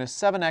cubed minus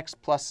 7x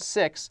plus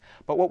 6,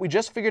 but what we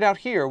just figured out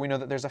here, we know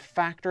that there's a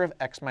factor of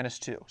x minus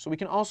 2. So we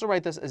can also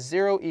write this as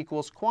 0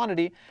 equals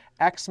quantity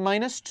x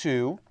minus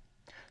 2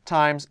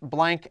 times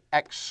blank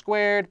x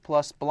squared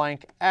plus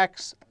blank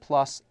x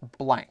plus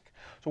blank.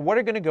 So what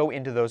are going to go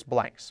into those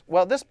blanks?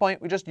 Well, at this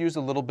point, we just use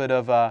a little bit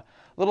of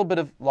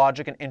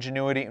logic and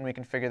ingenuity, and we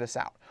can figure this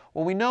out.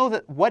 Well, we know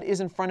that what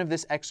is in front of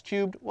this x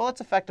cubed? Well,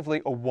 it's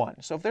effectively a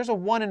 1. So if there's a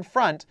 1 in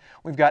front,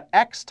 we've got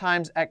x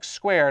times x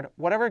squared.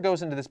 Whatever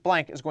goes into this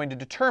blank is going to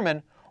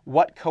determine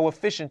what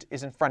coefficient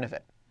is in front of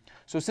it.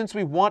 So since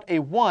we want a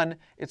 1,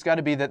 it's got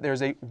to be that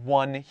there's a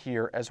 1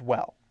 here as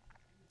well.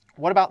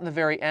 What about in the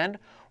very end?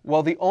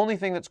 Well, the only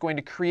thing that's going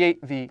to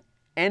create the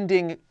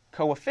ending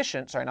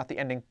coefficient, sorry, not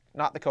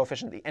the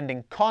coefficient, the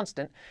ending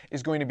constant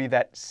is going to be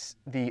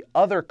the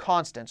other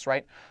constants,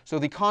 right? So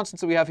the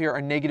constants that we have here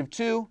are negative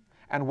 2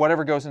 and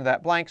whatever goes into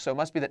that blank. So it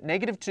must be that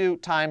negative 2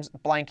 times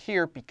blank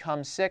here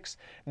becomes 6.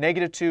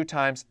 Negative 2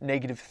 times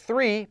negative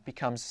 3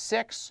 becomes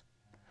 6.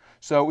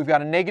 So we've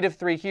got a negative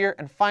 3 here.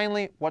 And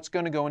finally, what's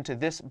going to go into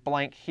this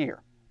blank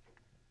here?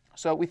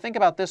 So we think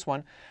about this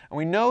one, and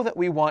we know that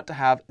we want to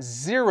have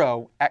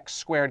 0 x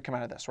squared come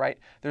out of this, right?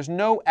 There's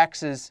no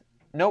x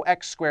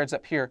squareds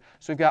up here,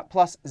 so we've got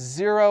plus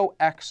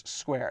 0x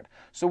squared.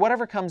 So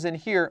whatever comes in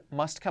here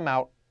must come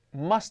out,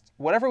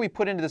 whatever we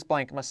put into this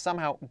blank must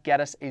somehow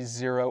get us a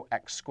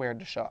 0x squared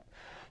to show up.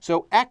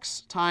 So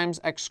x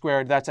times x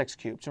squared, that's x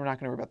cubed, so we're not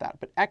going to worry about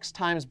that. But x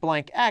times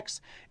blank x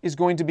is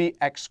going to be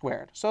x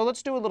squared. So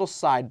let's do a little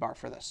sidebar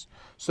for this.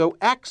 So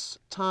x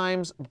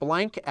times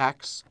blank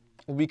x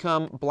will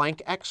become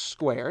blank x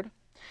squared,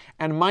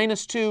 and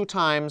minus 2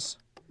 times,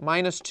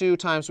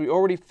 we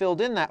already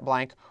filled in that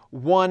blank,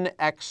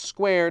 1x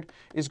squared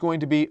is going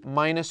to be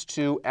minus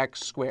 2x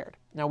squared.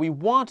 Now we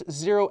want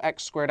 0x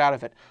squared out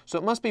of it, so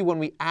it must be when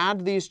we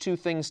add these two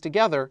things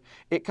together,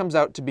 it comes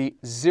out to be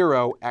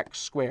 0x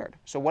squared.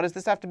 So what does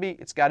this have to be?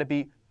 It's got to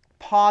be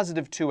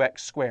positive 2x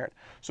squared.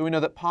 So we know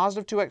that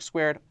positive 2x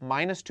squared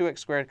minus 2x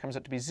squared comes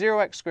out to be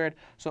 0x squared,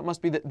 so it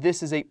must be that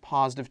this is a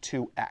positive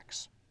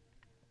 2x.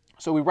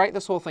 So we write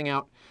this whole thing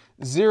out.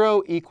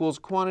 0 equals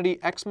quantity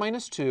x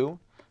minus 2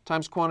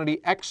 times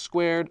quantity x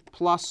squared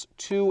plus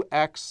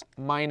 2x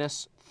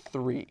minus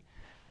 3.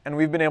 And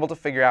we've been able to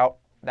figure out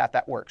that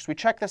that works. We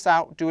check this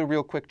out, do a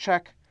real quick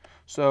check.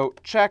 So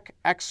check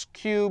x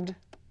cubed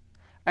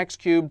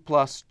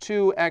plus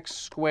 2x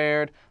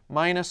squared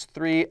minus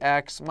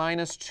 3x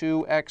minus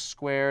 2x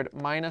squared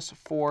minus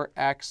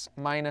 4x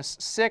minus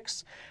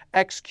 6.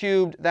 X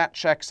cubed, that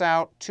checks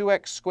out.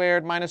 2x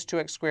squared minus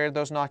 2x squared,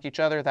 those knock each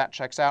other, that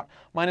checks out.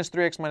 Minus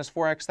 3x minus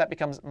 4x, that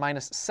becomes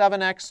minus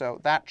 7x, so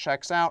that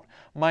checks out.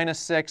 Minus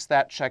 6,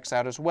 that checks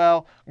out as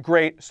well.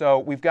 Great, so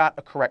we've got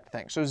a correct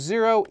thing. So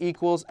 0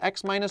 equals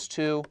x minus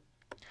 2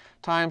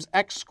 times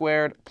x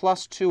squared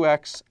plus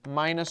 2x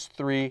minus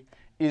 3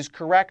 is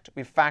correct.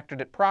 We've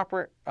factored it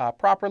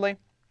properly.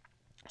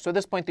 So at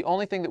this point, the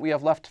only thing that we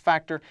have left to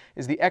factor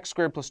is the x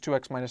squared plus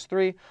 2x minus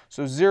 3.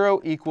 So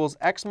 0 equals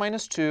x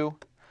minus 2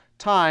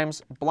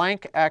 times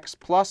blank x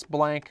plus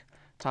blank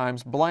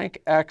times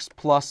blank x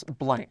plus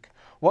blank.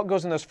 What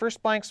goes in those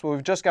first blanks? Well,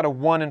 we've just got a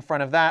 1 in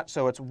front of that,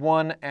 so it's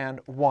 1 and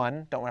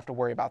 1. Don't have to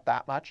worry about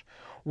that much.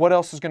 What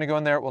else is going to go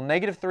in there? Well,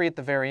 negative 3 at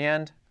the very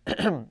end.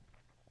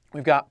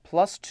 We've got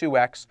plus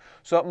 2x,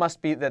 so it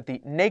must be that the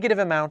negative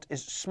amount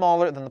is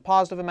smaller than the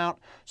positive amount,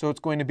 so it's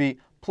going to be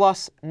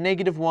plus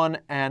negative 1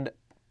 and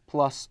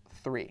plus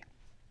 3.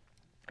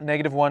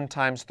 Negative 1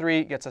 times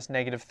 3 gets us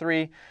negative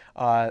 3,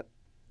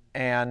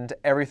 and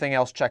everything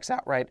else checks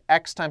out, right?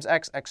 X times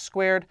x, x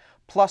squared,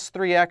 plus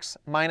 3x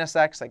minus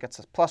x, that gets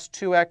us plus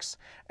 2x,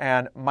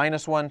 and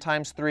minus 1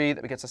 times 3,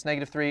 that gets us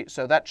negative 3.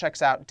 So that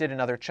checks out. Did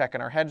another check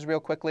in our heads real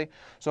quickly.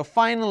 So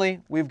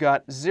finally, we've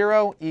got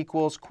 0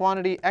 equals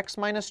quantity x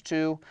minus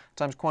 2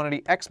 times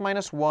quantity x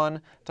minus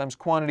 1 times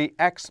quantity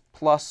x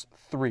plus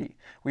 3.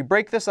 We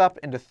break this up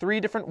into 3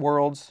 different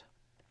worlds.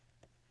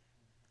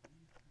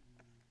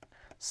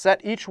 Set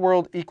each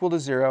world equal to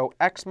 0.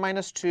 X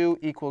minus 2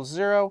 equals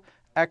 0.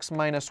 X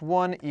minus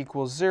 1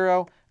 equals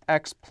 0,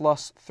 x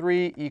plus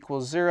 3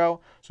 equals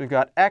 0. So we've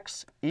got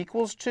x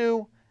equals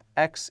 2,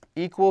 x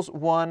equals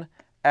 1,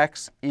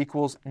 x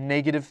equals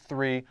negative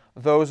 3.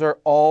 Those are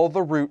all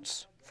the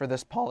roots for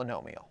this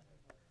polynomial.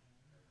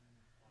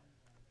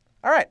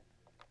 All right.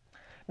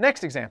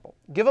 Next example.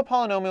 Give a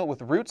polynomial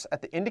with roots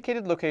at the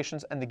indicated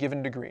locations and the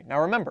given degree. Now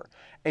remember,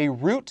 a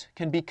root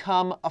can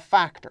become a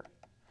factor.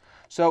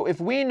 So if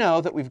we know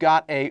that we've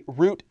got a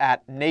root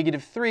at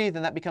negative 3,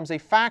 then that becomes a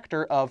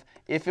factor of,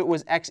 if it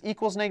was x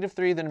equals negative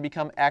 3, then it would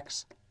become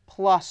x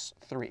plus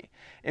 3.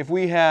 If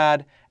we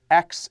had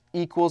x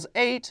equals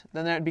 8,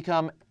 then that would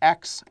become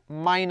x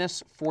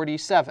minus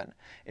 47.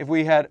 If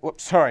we had,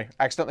 whoops, sorry,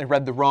 I accidentally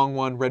read the wrong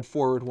one, read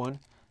forward one.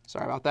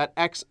 Sorry about that,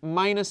 x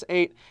minus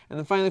 8. And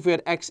then finally, if we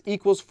had x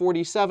equals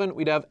 47,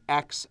 we'd have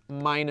x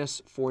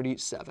minus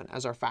 47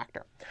 as our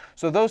factor.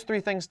 So those 3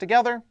 things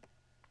together,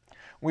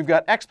 we've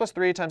got x plus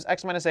 3 times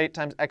x minus 8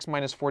 times x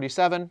minus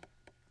 47.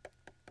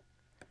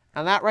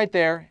 And that right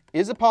there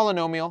is a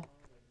polynomial.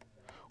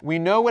 We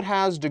know it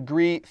has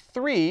degree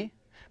 3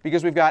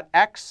 because we've got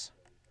x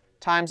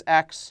times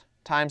x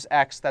times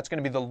x. That's going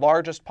to be the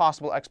largest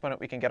possible exponent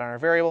we can get on our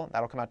variable.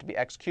 That'll come out to be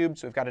x cubed,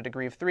 so we've got a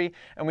degree of 3.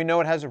 And we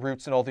know it has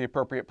roots in all the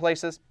appropriate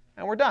places.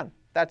 And we're done.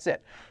 That's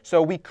it.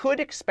 So we could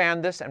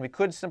expand this and we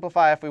could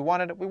simplify if we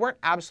wanted. We weren't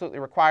absolutely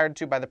required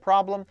to by the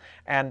problem.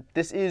 And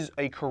this is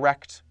a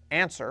correct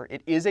answer.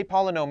 It is a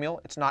polynomial.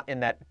 It's not in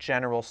that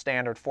general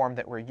standard form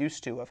that we're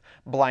used to of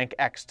blank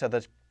x to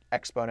the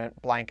exponent,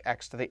 blank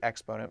x to the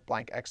exponent,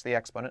 blank x to the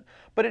exponent.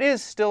 But it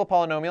is still a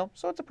polynomial,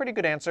 so it's a pretty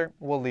good answer.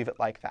 We'll leave it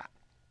like that.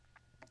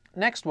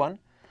 Next one,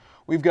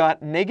 we've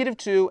got negative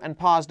 2 and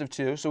positive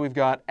 2. So we've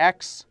got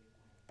x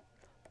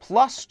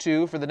plus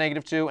 2 for the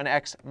negative 2 and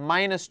x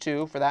minus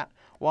 2 for that.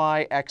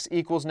 Y, x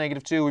equals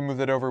negative 2. We move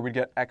that over, we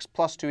get x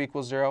plus 2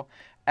 equals 0.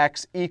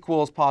 X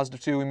equals positive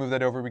 2, we move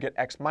that over, we get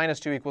x minus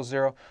 2 equals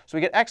 0. So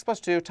we get x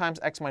plus 2 times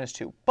x minus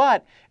 2.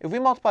 But if we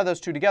multiply those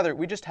two together,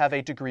 we just have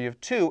a degree of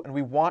 2, and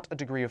we want a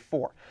degree of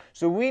 4.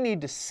 So we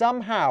need to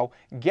somehow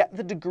get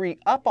the degree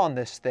up on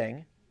this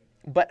thing,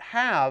 but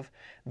have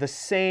the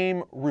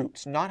same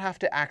roots, not have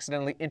to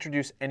accidentally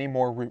introduce any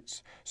more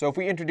roots. So if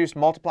we introduced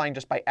multiplying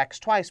just by x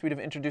twice, we'd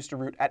have introduced a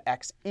root at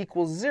x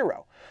equals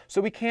 0.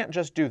 So we can't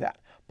just do that.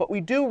 But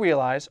we do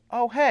realize,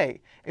 oh hey,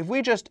 if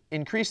we just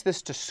increase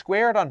this to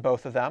squared on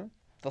both of them,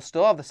 they'll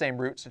still have the same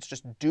roots. It's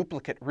just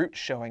duplicate roots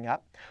showing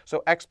up.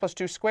 So x plus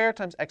 2 squared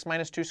times x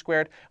minus 2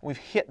 squared. And we've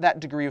hit that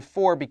degree of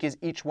 4 because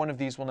each one of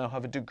these will now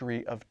have a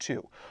degree of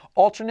 2.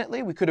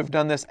 Alternately, we could have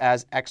done this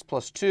as x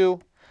plus 2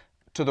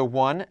 to the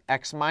 1,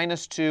 x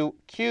minus 2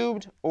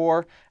 cubed,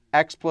 or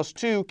x plus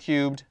 2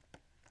 cubed,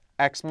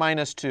 x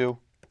minus 2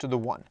 to the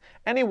 1.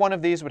 Any one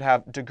of these would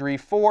have degree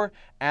 4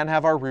 and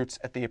have our roots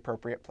at the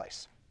appropriate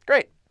place.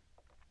 Great.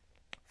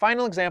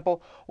 Final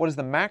example, what is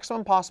the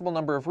maximum possible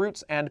number of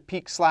roots and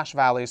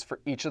peaks/valleys for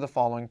each of the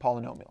following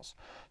polynomials?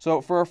 So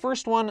for our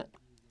first one,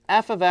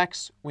 f of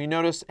x, we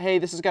notice, hey,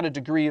 this has got a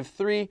degree of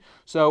 3,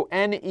 so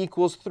n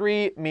equals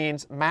 3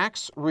 means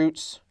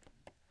maximum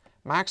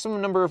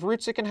number of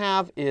roots it can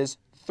have is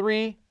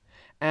 3,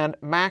 and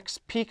max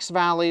peaks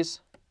valleys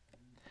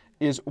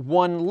is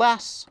 1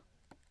 less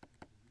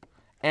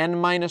n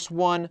minus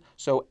 1,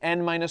 so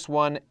n minus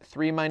 1,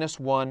 3 minus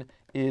 1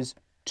 is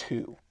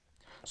 2.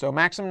 So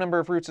maximum number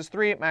of roots is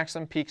 3,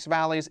 maximum peaks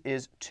valleys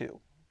is 2.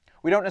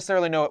 We don't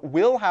necessarily know it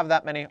will have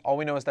that many. All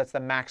we know is that's the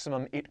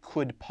maximum it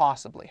could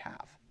possibly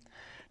have.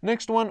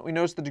 Next one, we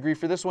notice the degree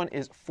for this one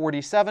is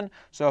 47.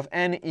 So if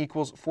n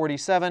equals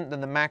 47,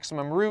 then the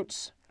maximum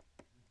roots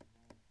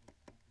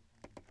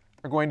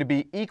are going to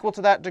be equal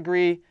to that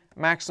degree.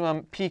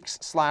 Maximum peaks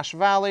slash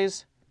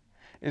valleys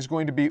is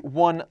going to be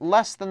 1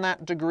 less than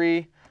that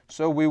degree.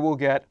 So we will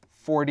get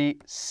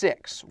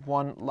 46,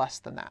 1 less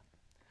than that.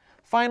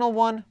 Final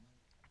one.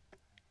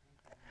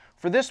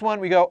 For this one,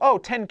 we go, oh,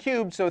 10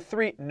 cubed, so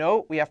 3.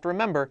 No, we have to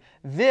remember,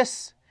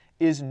 this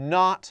is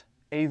not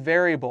a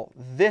variable.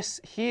 This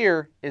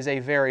here is a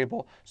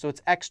variable. So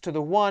it's x to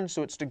the 1,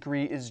 so its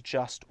degree is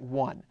just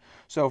 1.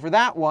 So for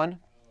that one,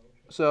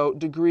 so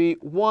degree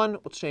 1,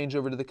 we'll change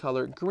over to the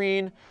color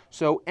green.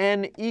 So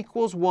n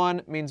equals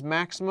 1 means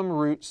maximum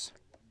roots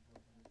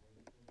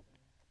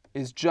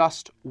is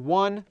just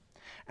 1.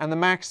 And the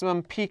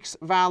maximum peaks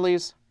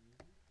valleys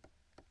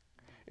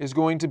is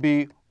going to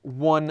be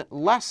 1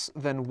 less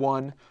than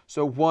 1,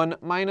 so 1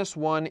 minus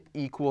 1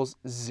 equals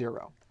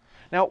 0.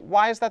 Now,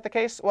 why is that the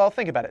case? Well,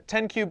 think about it.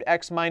 10 cubed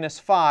x minus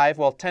 5,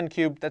 well, 10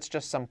 cubed, that's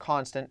just some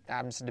constant. It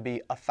happens to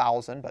be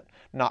 1,000, but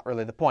not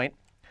really the point.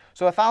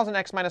 So 1,000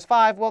 x minus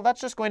 5, well,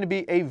 that's just going to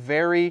be a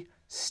very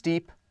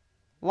steep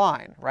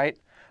line, right?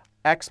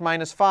 X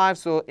minus 5,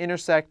 so it'll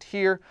intersect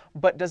here,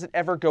 but does it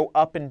ever go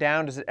up and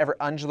down? Does it ever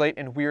undulate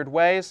in weird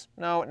ways?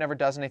 No, it never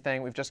does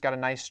anything. We've just got a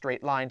nice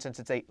straight line since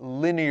it's a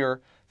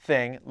linear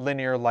thing,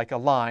 linear like a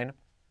line.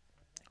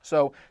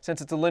 So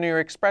since it's a linear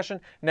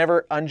expression,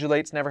 never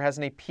undulates, never has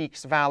any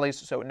peaks, valleys,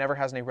 so it never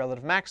has any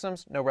relative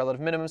maximums, no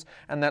relative minimums,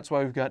 and that's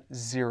why we've got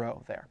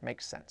 0 there.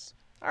 Makes sense.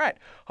 All right,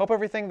 hope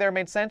everything there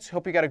made sense.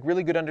 Hope you got a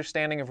really good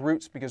understanding of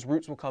roots, because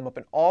roots will come up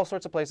in all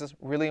sorts of places.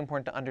 Really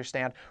important to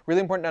understand.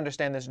 Really important to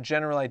understand this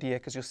general idea,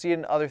 because you'll see it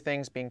in other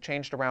things being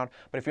changed around.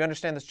 But if you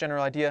understand this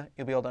general idea,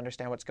 you'll be able to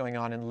understand what's going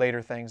on in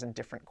later things in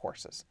different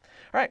courses.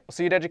 All right, we'll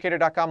see you at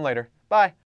educator.com later. Bye.